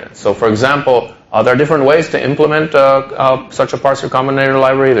inheritance. So, for example, there are different ways to implement such a parser combinator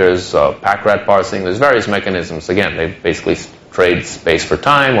library. There's pack-rat parsing. There's various mechanisms. Again, they basically trade space for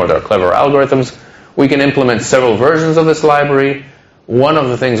time, or they're clever algorithms. We can implement several versions of this library. One of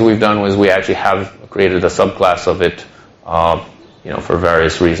the things we've done was we actually have created a subclass of it, for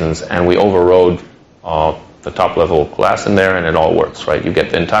various reasons, and we overrode the top-level class in there, and it all works, right? You get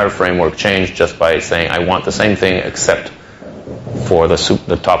the entire framework changed just by saying, I want the same thing except for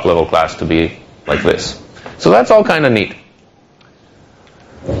the top-level class to be like this. So that's all kind of neat.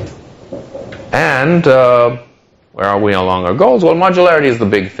 And Where are we along our goals? Well, modularity is the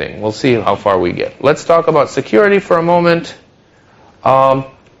big thing. We'll see how far we get. Let's talk about security for a moment. So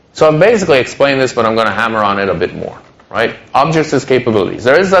I've basically explained this, but I'm going to hammer on it a bit more. Right? Objects as capabilities.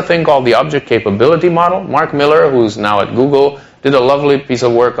 There is a thing called the object capability model. Mark Miller, who's now at Google, did a lovely piece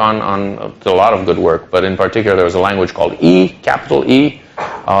of work did a lot of good work, but in particular there was a language called E, capital E,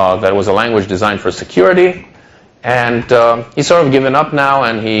 that was a language designed for security. And he's sort of given up now,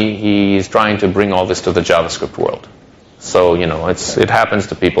 and he's trying to bring all this to the JavaScript world. So, it happens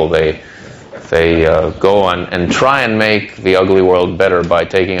to people. They go and try and make the ugly world better by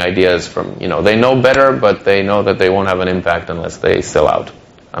taking ideas from, they know better, but they know that they won't have an impact unless they sell out.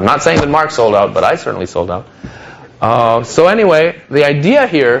 I'm not saying that Mark sold out, but I certainly sold out. So anyway, the idea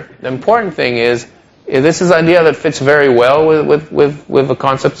here, the important thing is this is an idea that fits very well with the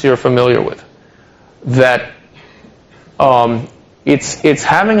concepts you're familiar with. That it's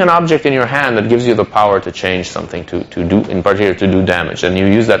having an object in your hand that gives you the power to change something, to do, in particular, to do damage, and you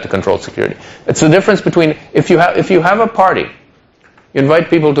use that to control security. It's the difference between if you have a party, you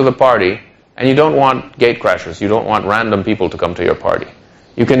invite people to the party, and you don't want gate crashers, you don't want random people to come to your party.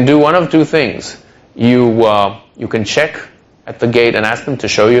 You can do one of two things. You can check at the gate and ask them to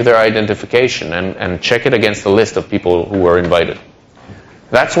show you their identification and check it against the list of people who were invited.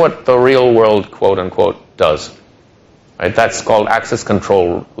 That's what the real world, quote unquote, does. Right? That's called access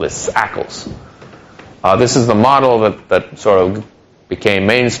control lists, ACLs. This is the model that sort of became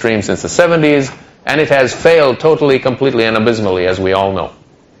mainstream since the 70s, and it has failed totally, completely, and abysmally, as we all know.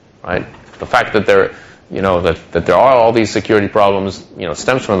 Right? The fact that there are all these security problems,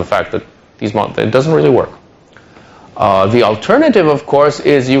 stems from the fact that it doesn't really work. The alternative, of course,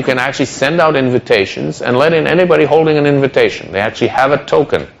 is you can actually send out invitations and let in anybody holding an invitation. They actually have a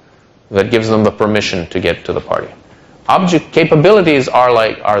token that gives them the permission to get to the party. Object capabilities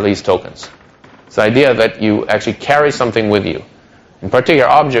are these tokens. It's the idea that you actually carry something with you. In particular,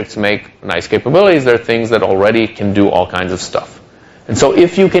 objects make nice capabilities. They're things that already can do all kinds of stuff. And so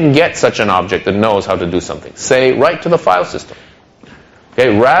if you can get such an object that knows how to do something, say, right to the file system,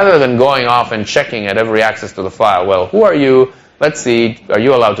 okay, rather than going off and checking at every access to the file, well, who are you? Let's see, are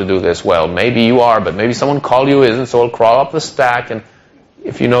you allowed to do this? Well, maybe you are, but maybe someone called you isn't, so it'll crawl up the stack. And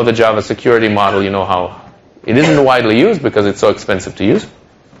if you know the Java security model, you know how it isn't widely used because it's so expensive to use.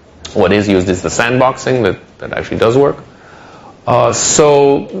 What is used is the sandboxing that actually does work.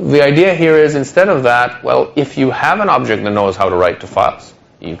 So the idea here is, instead of that, well, if you have an object that knows how to write to files,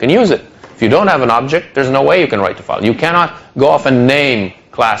 you can use it. If you don't have an object, there's no way you can write to files. You cannot go off and name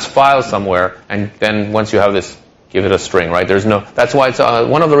class file somewhere, and then once you have this, give it a string, right? That's why it's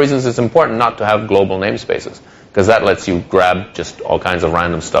one of the reasons it's important not to have global namespaces, because that lets you grab just all kinds of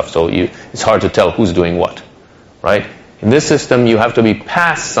random stuff. So it's hard to tell who's doing what, right? In this system, you have to be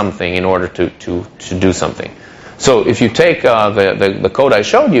passed something in order to do something. So if you take the code I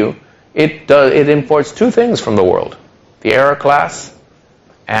showed you, it imports two things from the world: the error class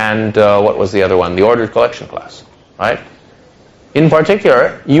and what was the other one? The ordered collection class, right? In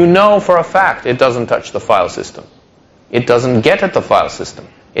particular, you know for a fact it doesn't touch the file system. It doesn't get at the file system.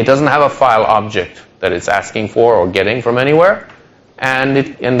 It doesn't have a file object that it's asking for or getting from anywhere, and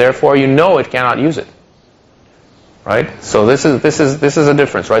therefore you know it cannot use it. Right? So this is a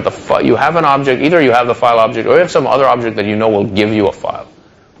difference, right? You have an object, either you have the file object or you have some other object that you know will give you a file,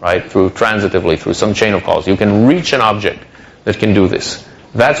 right? Transitively, through some chain of calls. You can reach an object that can do this.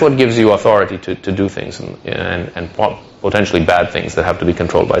 That's what gives you authority to do things and potentially bad things that have to be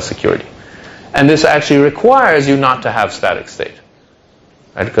controlled by security. And this actually requires you not to have static state,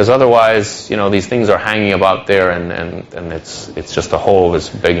 right? Because otherwise, these things are hanging about there, and it's just a hole that's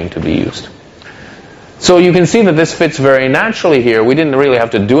begging to be used. So you can see that this fits very naturally here. We didn't really have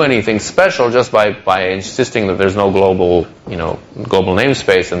to do anything special just by insisting that there's no global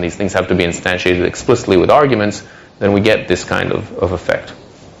namespace, and these things have to be instantiated explicitly with arguments. Then we get this kind of effect.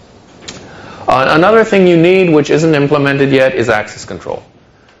 Another thing you need, which isn't implemented yet, is access control.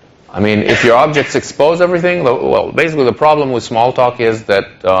 I mean, if your objects expose everything, well, basically the problem with Smalltalk is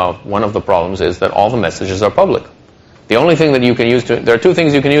that one of the problems is that all the messages are public. The only thing that you can use there are two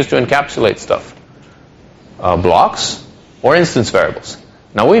things you can use to encapsulate stuff. Blocks or instance variables.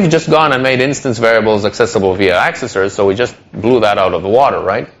 Now we've just gone and made instance variables accessible via accessors, so we just blew that out of the water,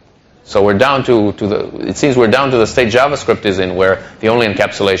 right? So we're down it seems we're down to the state JavaScript is in, where the only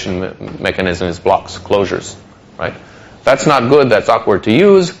encapsulation mechanism is blocks, closures, right? That's not good, that's awkward to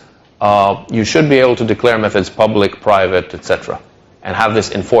use. You should be able to declare methods public, private, etc. and have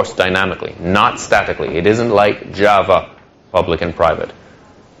this enforced dynamically, not statically. It isn't like Java, public and private.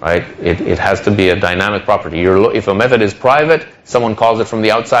 Right? It has to be a dynamic property. If a method is private, someone calls it from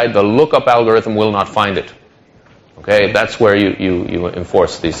the outside, the lookup algorithm will not find it. Okay, that's where you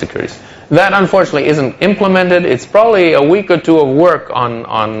enforce these securities. That unfortunately isn't implemented. It's probably a week or two of work on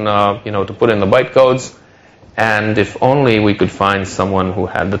to put in the bytecodes. And if only we could find someone who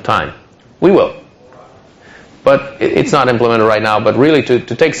had the time. We will. But it's not implemented right now. But really, to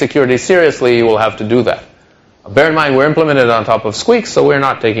take security seriously, you will have to do that. Bear in mind, we're implemented on top of Squeak, so we're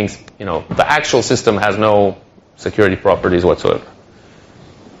not taking, the actual system has no security properties whatsoever.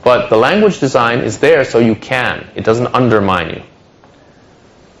 But the language design is there so you can. It doesn't undermine you.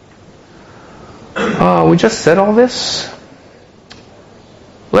 We just said all this.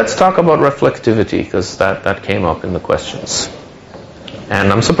 Let's talk about reflectivity, because that came up in the questions.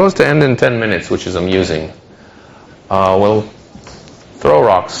 And I'm supposed to end in 10 minutes, which is amusing. Well, throw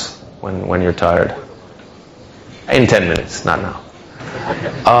rocks when you're tired. In 10 minutes, not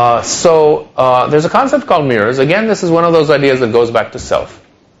now. So there's a concept called mirrors. Again, this is one of those ideas that goes back to self.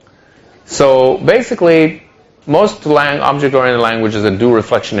 So basically, most object-oriented languages that do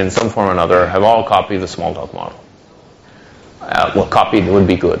reflection in some form or another have all copied the Smalltalk model. Copied would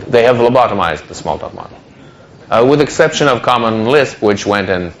be good. They have lobotomized the Smalltalk model. With the exception of Common Lisp, which went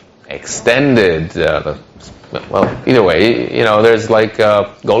and extended either way, there's like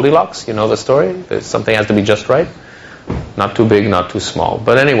Goldilocks, the story? Something has to be just right. Not too big, not too small.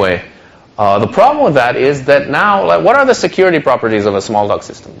 But anyway, the problem with that is that now, what are the security properties of a Smalltalk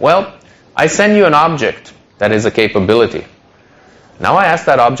system? Well, I send you an object that is a capability. Now I ask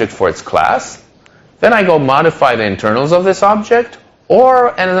that object for its class. Then I go modify the internals of this object.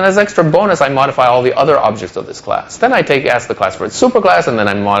 And as extra bonus, I modify all the other objects of this class. Then I ask the class for its superclass, and then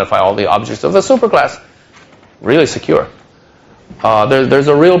I modify all the objects of the superclass. Really secure. There's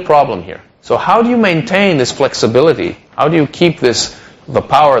a real problem here. So how do you maintain this flexibility? How do you keep the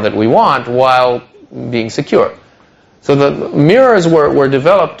power that we want while being secure? So the mirrors were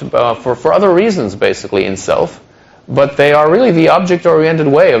developed for other reasons, basically, in self, but they are really the object-oriented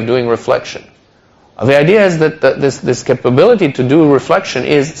way of doing reflection. The idea is that this capability to do reflection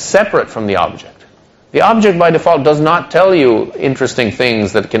is separate from the object. The object, by default, does not tell you interesting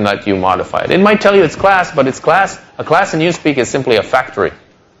things that can let you modify it. It might tell you its class, but a class in Newspeak is simply a factory.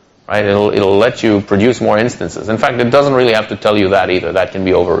 Right? It'll let you produce more instances. In fact, it doesn't really have to tell you that either. That can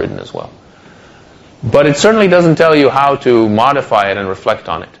be overridden as well. But it certainly doesn't tell you how to modify it and reflect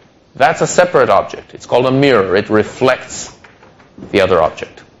on it. That's a separate object. It's called a mirror. It reflects the other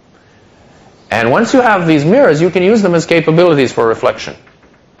object. And once you have these mirrors, you can use them as capabilities for reflection.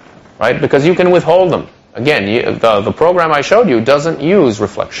 Right? Because you can withhold them. Again, the program I showed you doesn't use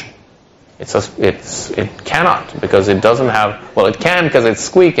reflection. It cannot, because it doesn't have, it can because it's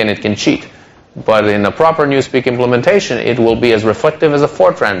Squeak and it can cheat. But in a proper Newspeak implementation, it will be as reflective as a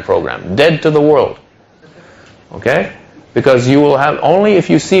Fortran program, dead to the world. Okay? Because you will have, only if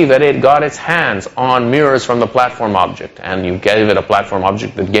you see that it got its hands on mirrors from the platform object, and you gave it a platform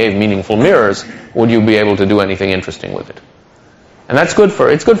object that gave meaningful mirrors, would you be able to do anything interesting with it. And it's good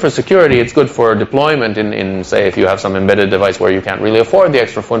for security, it's good for deployment in, say, if you have some embedded device where you can't really afford the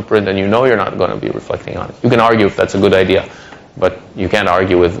extra footprint and you're not going to be reflecting on it. You can argue if that's a good idea, but you can't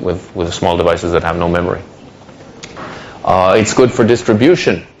argue with small devices that have no memory. It's good for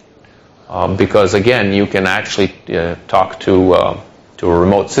distribution, because again, you can actually talk to a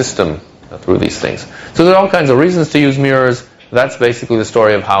remote system through these things. So there are all kinds of reasons to use mirrors. That's basically the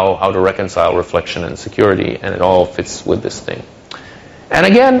story of how to reconcile reflection and security, and it all fits with this thing. And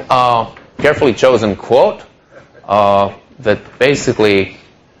again, carefully chosen quote that basically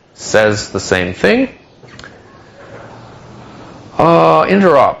says the same thing.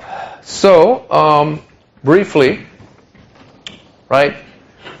 Interop. So, briefly, right,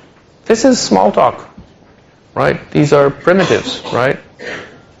 this is Smalltalk, right? These are primitives, right?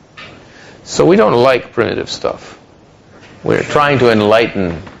 So we don't like primitive stuff. We're trying to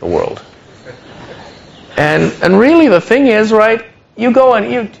enlighten the world. And really the thing is, right, you go and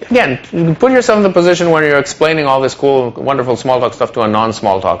you put yourself in the position where you're explaining all this cool, wonderful Smalltalk stuff to a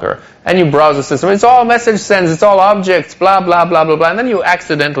non-Smalltalker, and you browse the system. It's all message sends, it's all objects, blah, blah, blah, blah, blah, and then you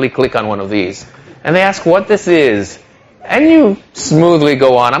accidentally click on one of these, and they ask what this is, and you smoothly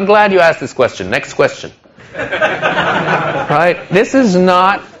go on. I'm glad you asked this question. Next question. Right? This is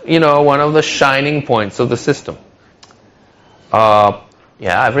not, one of the shining points of the system.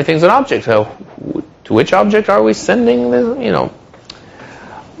 Everything's an object. So, to which object are we sending this?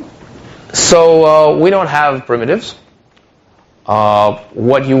 So we don't have primitives.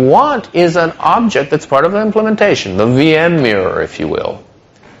 What you want is an object that's part of the implementation, the VM mirror, if you will,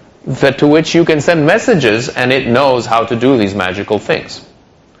 to which you can send messages and it knows how to do these magical things.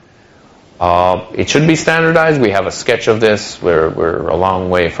 It should be standardized. We have a sketch of this. We're a long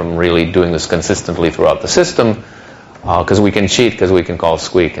way from really doing this consistently throughout the system. because we can cheat, because we can call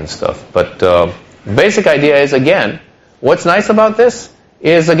squeak and stuff. But basic idea is, again, what's nice about this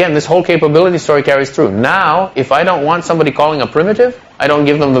is, again, this whole capability story carries through. Now, if I don't want somebody calling a primitive, I don't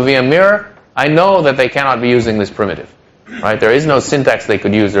give them the VM mirror, I know that they cannot be using this primitive. Right? There is no syntax they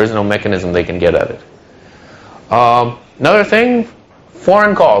could use. There is no mechanism they can get at it. Another thing,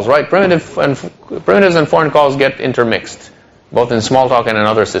 foreign calls, right? Primitives and foreign calls get intermixed, both in Smalltalk and in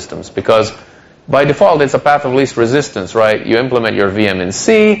other systems, because by default it's a path of least resistance, right? You implement your VM in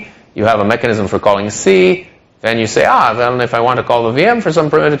C, you have a mechanism for calling C, then you say, then if I want to call the VM for some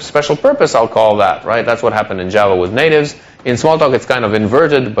primitive special purpose, I'll call that, right? That's what happened in Java with natives. In Smalltalk it's kind of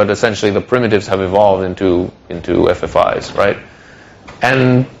inverted, but essentially the primitives have evolved into FFIs, right?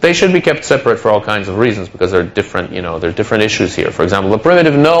 And they should be kept separate for all kinds of reasons, because they're different, there are different issues here. For example, the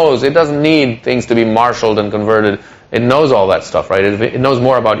primitive knows it doesn't need things to be marshaled and converted. It knows all that stuff, right? It knows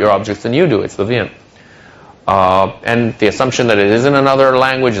more about your objects than you do. It's the VM. And the assumption that it is in another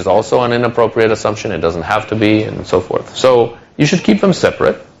language is also an inappropriate assumption. It doesn't have to be, and so forth. So you should keep them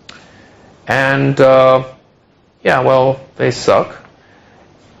separate. And they suck.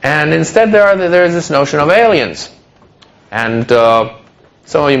 And instead there is this notion of aliens. And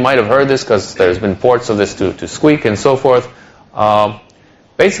some of you might have heard this because there's been ports of this to Squeak and so forth.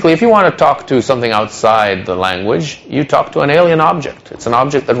 Basically, if you want to talk to something outside the language, you talk to an alien object. It's an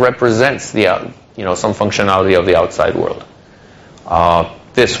object that represents the some functionality of the outside world.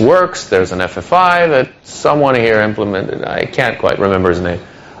 This works. There's an FFI that someone here implemented. I can't quite remember his name.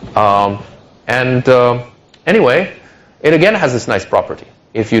 Anyway, it again has this nice property.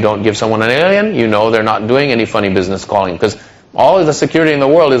 If you don't give someone an alien, you know they're not doing any funny business calling, because all of the security in the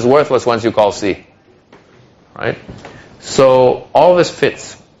world is worthless once you call C. Right? So all this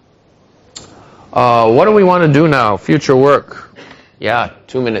fits. What do we want to do now? Future work. Yeah,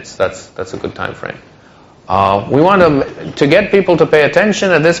 2 minutes. That's a good time frame. We want to get people to pay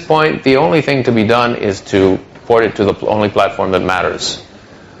attention. At this point, the only thing to be done is to port it to the only platform that matters.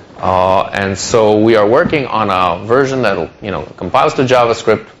 And so we are working on a version that compiles to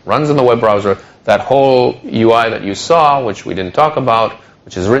JavaScript, runs in the web browser. That whole UI that you saw, which we didn't talk about,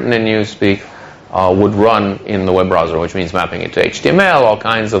 which is written in Newspeak, would run in the web browser, which means mapping it to HTML, all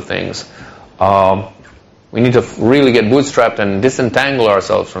kinds of things. We need to really get bootstrapped and disentangle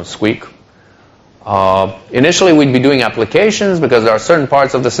ourselves from Squeak. Initially, we'd be doing applications because there are certain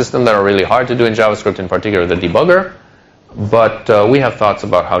parts of the system that are really hard to do in JavaScript, in particular the debugger. But we have thoughts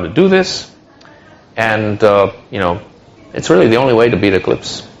about how to do this. And, it's really the only way to beat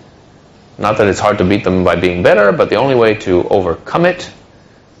Eclipse. Not that it's hard to beat them by being better, but the only way to overcome it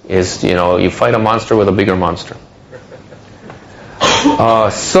is, you fight a monster with a bigger monster.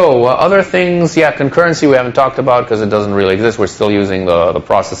 Other things, concurrency we haven't talked about because it doesn't really exist. We're still using the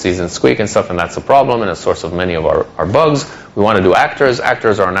processes in Squeak and stuff, and that's a problem and a source of many of our bugs. We want to do actors.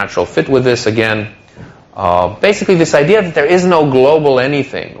 Actors are a natural fit with this again. Basically, this idea that there is no global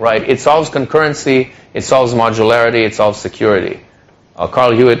anything, right? It solves concurrency, it solves modularity, it solves security.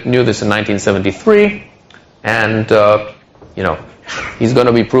 Carl Hewitt knew this in 1973, and, he's going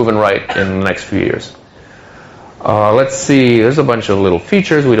to be proven right in the next few years. Let's see, there's a bunch of little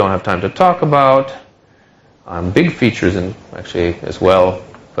features we don't have time to talk about. Big features actually as well,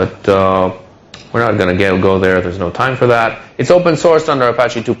 but we're not going to go there. There's no time for that. It's open sourced under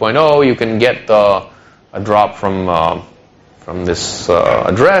Apache 2.0. You can get a drop from this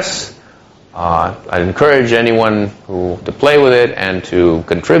address. I'd encourage anyone to play with it and to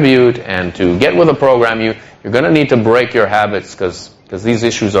contribute and to get with the program. You're going to need to break your habits because these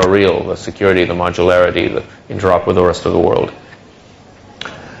issues are real, the security, the modularity, the interop with the rest of the world.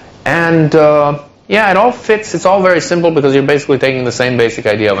 And it all fits. It's all very simple because you're basically taking the same basic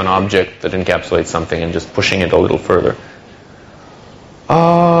idea of an object that encapsulates something and just pushing it a little further.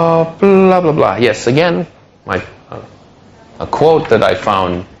 Blah, blah, blah. Yes, again, a quote that I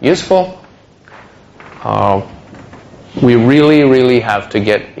found useful. We really, really have to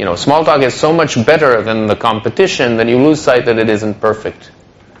get, Smalltalk is so much better than the competition that you lose sight that it isn't perfect.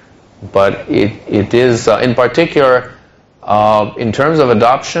 But it is, in particular, in terms of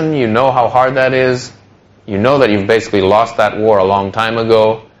adoption, you know how hard that is. You know that you've basically lost that war a long time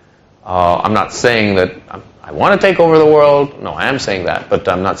ago. I'm not saying that I want to take over the world. No, I am saying that, but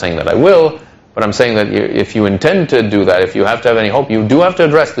I'm not saying that I will. But I'm saying that if you intend to do that, if you have to have any hope, you do have to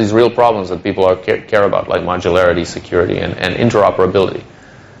address these real problems that people care about, like modularity, security, and interoperability.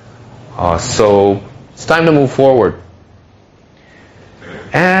 So it's time to move forward.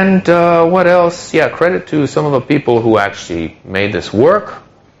 And what else? Yeah, credit to some of the people who actually made this work,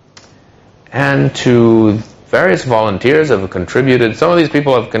 and to various volunteers have contributed. Some of these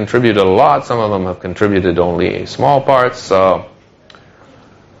people have contributed a lot. Some of them have contributed only small parts.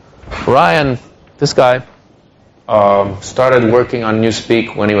 Ryan, this guy, started working on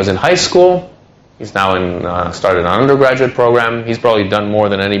Newspeak when he was in high school. He's now started an undergraduate program. He's probably done more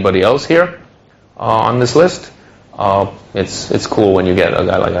than anybody else here on this list. It's cool when you get a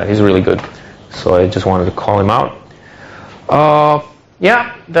guy like that. He's really good. So I just wanted to call him out.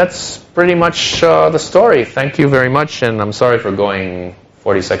 Yeah, that's pretty much the story. Thank you very much, and I'm sorry for going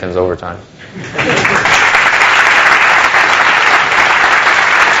 40 seconds over time.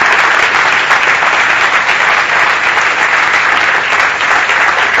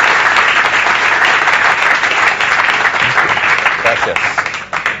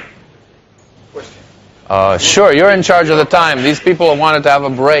 Sure, you're in charge of the time. These people wanted to have a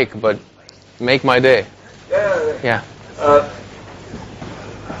break, but make my day. Yeah.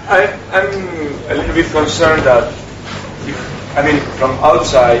 I'm a little bit concerned that, from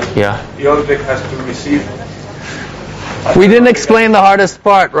outside, the object has to receive. We didn't explain the hardest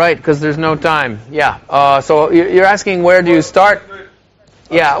part, right? Because there's no time. Yeah. So you're asking where do you start?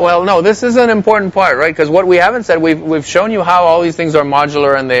 Yeah, well, no, this is an important part, right? Because what we haven't said, we've shown you how all these things are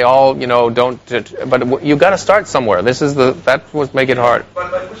modular and they all, don't. But you got to start somewhere. That would make it hard.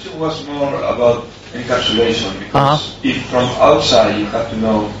 But my question was more about encapsulation, because if from outside you have to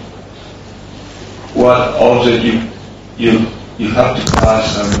know what object you have to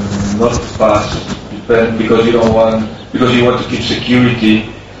pass and not pass, because you want to keep security.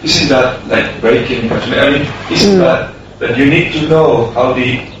 Isn't that like breaking encapsulation? Isn't that you need to know how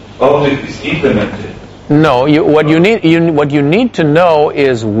the object is implemented? No, what you need to know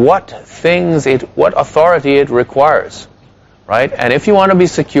is what authority it requires, right? And if you want to be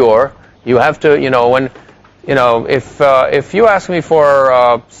secure, you have to, if you ask me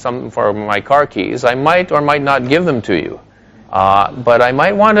for my car keys, I might or might not give them to you, but I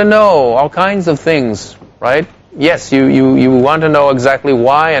might want to know all kinds of things, right? Yes, you want to know exactly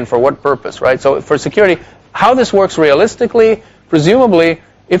why and for what purpose, right? So for security. How this works realistically, presumably,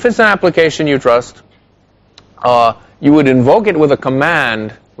 if it's an application you trust, you would invoke it with a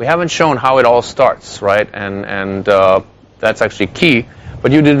command. We haven't shown how it all starts, right? And that's actually key.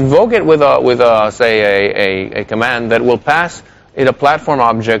 But you'd invoke it with a command that will pass it a platform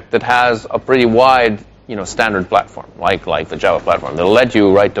object that has a pretty wide, standard platform, like the Java platform. That'll let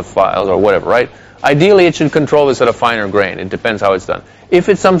you write to files or whatever, right? Ideally, it should control this at a finer grain. It depends how it's done. If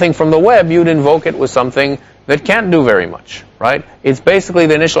it's something from the web, you'd invoke it with something that can't do very much, right? It's basically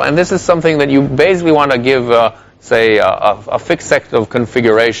the initial, and this is something that you basically want to give, a fixed set of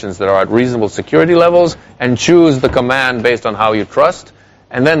configurations that are at reasonable security levels, and choose the command based on how you trust.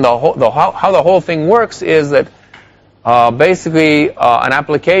 And then how the whole thing works is that basically an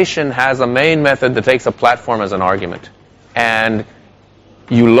application has a main method that takes a platform as an argument, and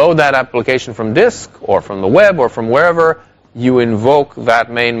you load that application from disk or from the web or from wherever. You invoke that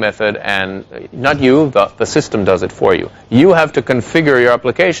main method, and not you, the system does it for you. You have to configure your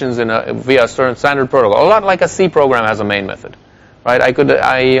applications via a certain standard protocol, a lot like a C program has a main method, right?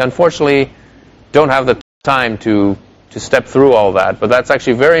 I unfortunately don't have the time to step through all that, but that's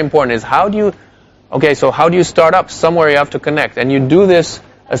actually very important. Is how do you start up somewhere you have to connect, and you do this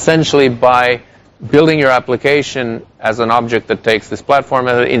essentially by building your application as an object that takes this platform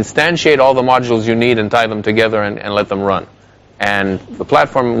method, instantiate all the modules you need and tie them together and let them run. And the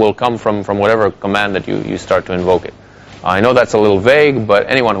platform will come from whatever command that you start to invoke it. I know that's a little vague, but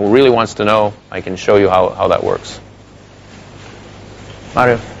anyone who really wants to know, I can show you how that works.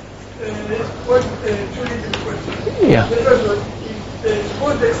 Mario? Two little questions. Yeah. The first one,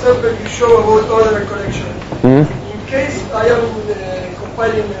 suppose the example you show about order collection. In case I am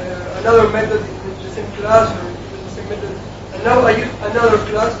compiling another method in the same class or in the same method, and now I use another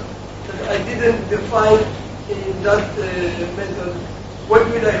class that I didn't define in that method, what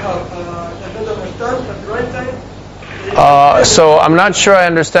will I have? I don't understand at the right time. So I'm not sure I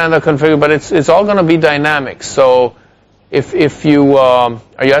understand the config, but it's all going to be dynamic. So if you are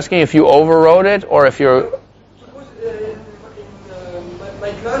you asking if you overrode it or if you're? Suppose in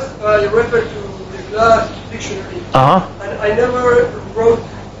my class I refer to the class dictionary, and I never wrote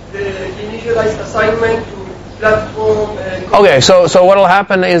the initialized assignment to platform. Okay, so what will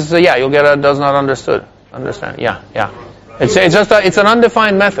happen is you'll get a does not understood. Understand? Yeah. It's just it's an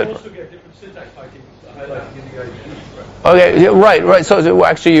undefined method. Okay, right. So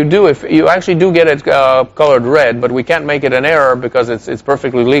actually, you actually do get it colored red, but we can't make it an error because it's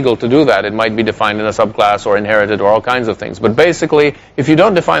perfectly legal to do that. It might be defined in a subclass or inherited or all kinds of things. But basically, if you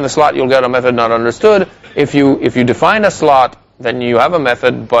don't define the slot, you'll get a method not understood. If you define a slot then you have a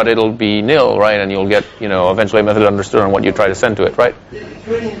method, but it'll be nil, right? And you'll get, eventually a method understood on what you try to send to it, right? It's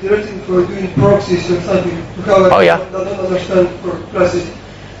really interesting for doing proxies or something to have that don't understand for classes.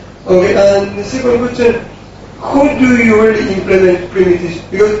 Okay, and the second question, how do you really implement primitives?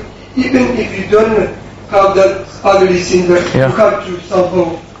 Because even if you don't have that ugly syntax, you have to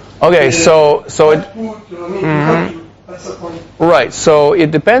somehow. Okay, so it. You have to at some point. Right, so it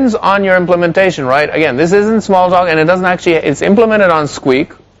depends on your implementation, right? Again, this isn't Smalltalk, and it doesn't actually, it's implemented on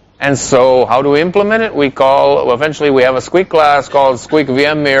Squeak. And so how do we implement it? Eventually we have a Squeak class called Squeak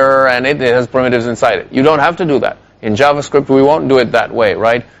VM Mirror, and it has primitives inside it. You don't have to do that. In JavaScript, we won't do it that way,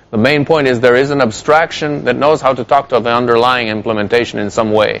 right? The main point is there is an abstraction that knows how to talk to the underlying implementation in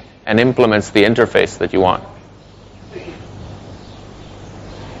some way and implements the interface that you want.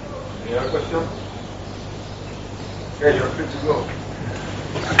 Any other question? Okay, you're free to go.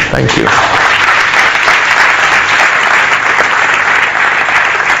 Thank you.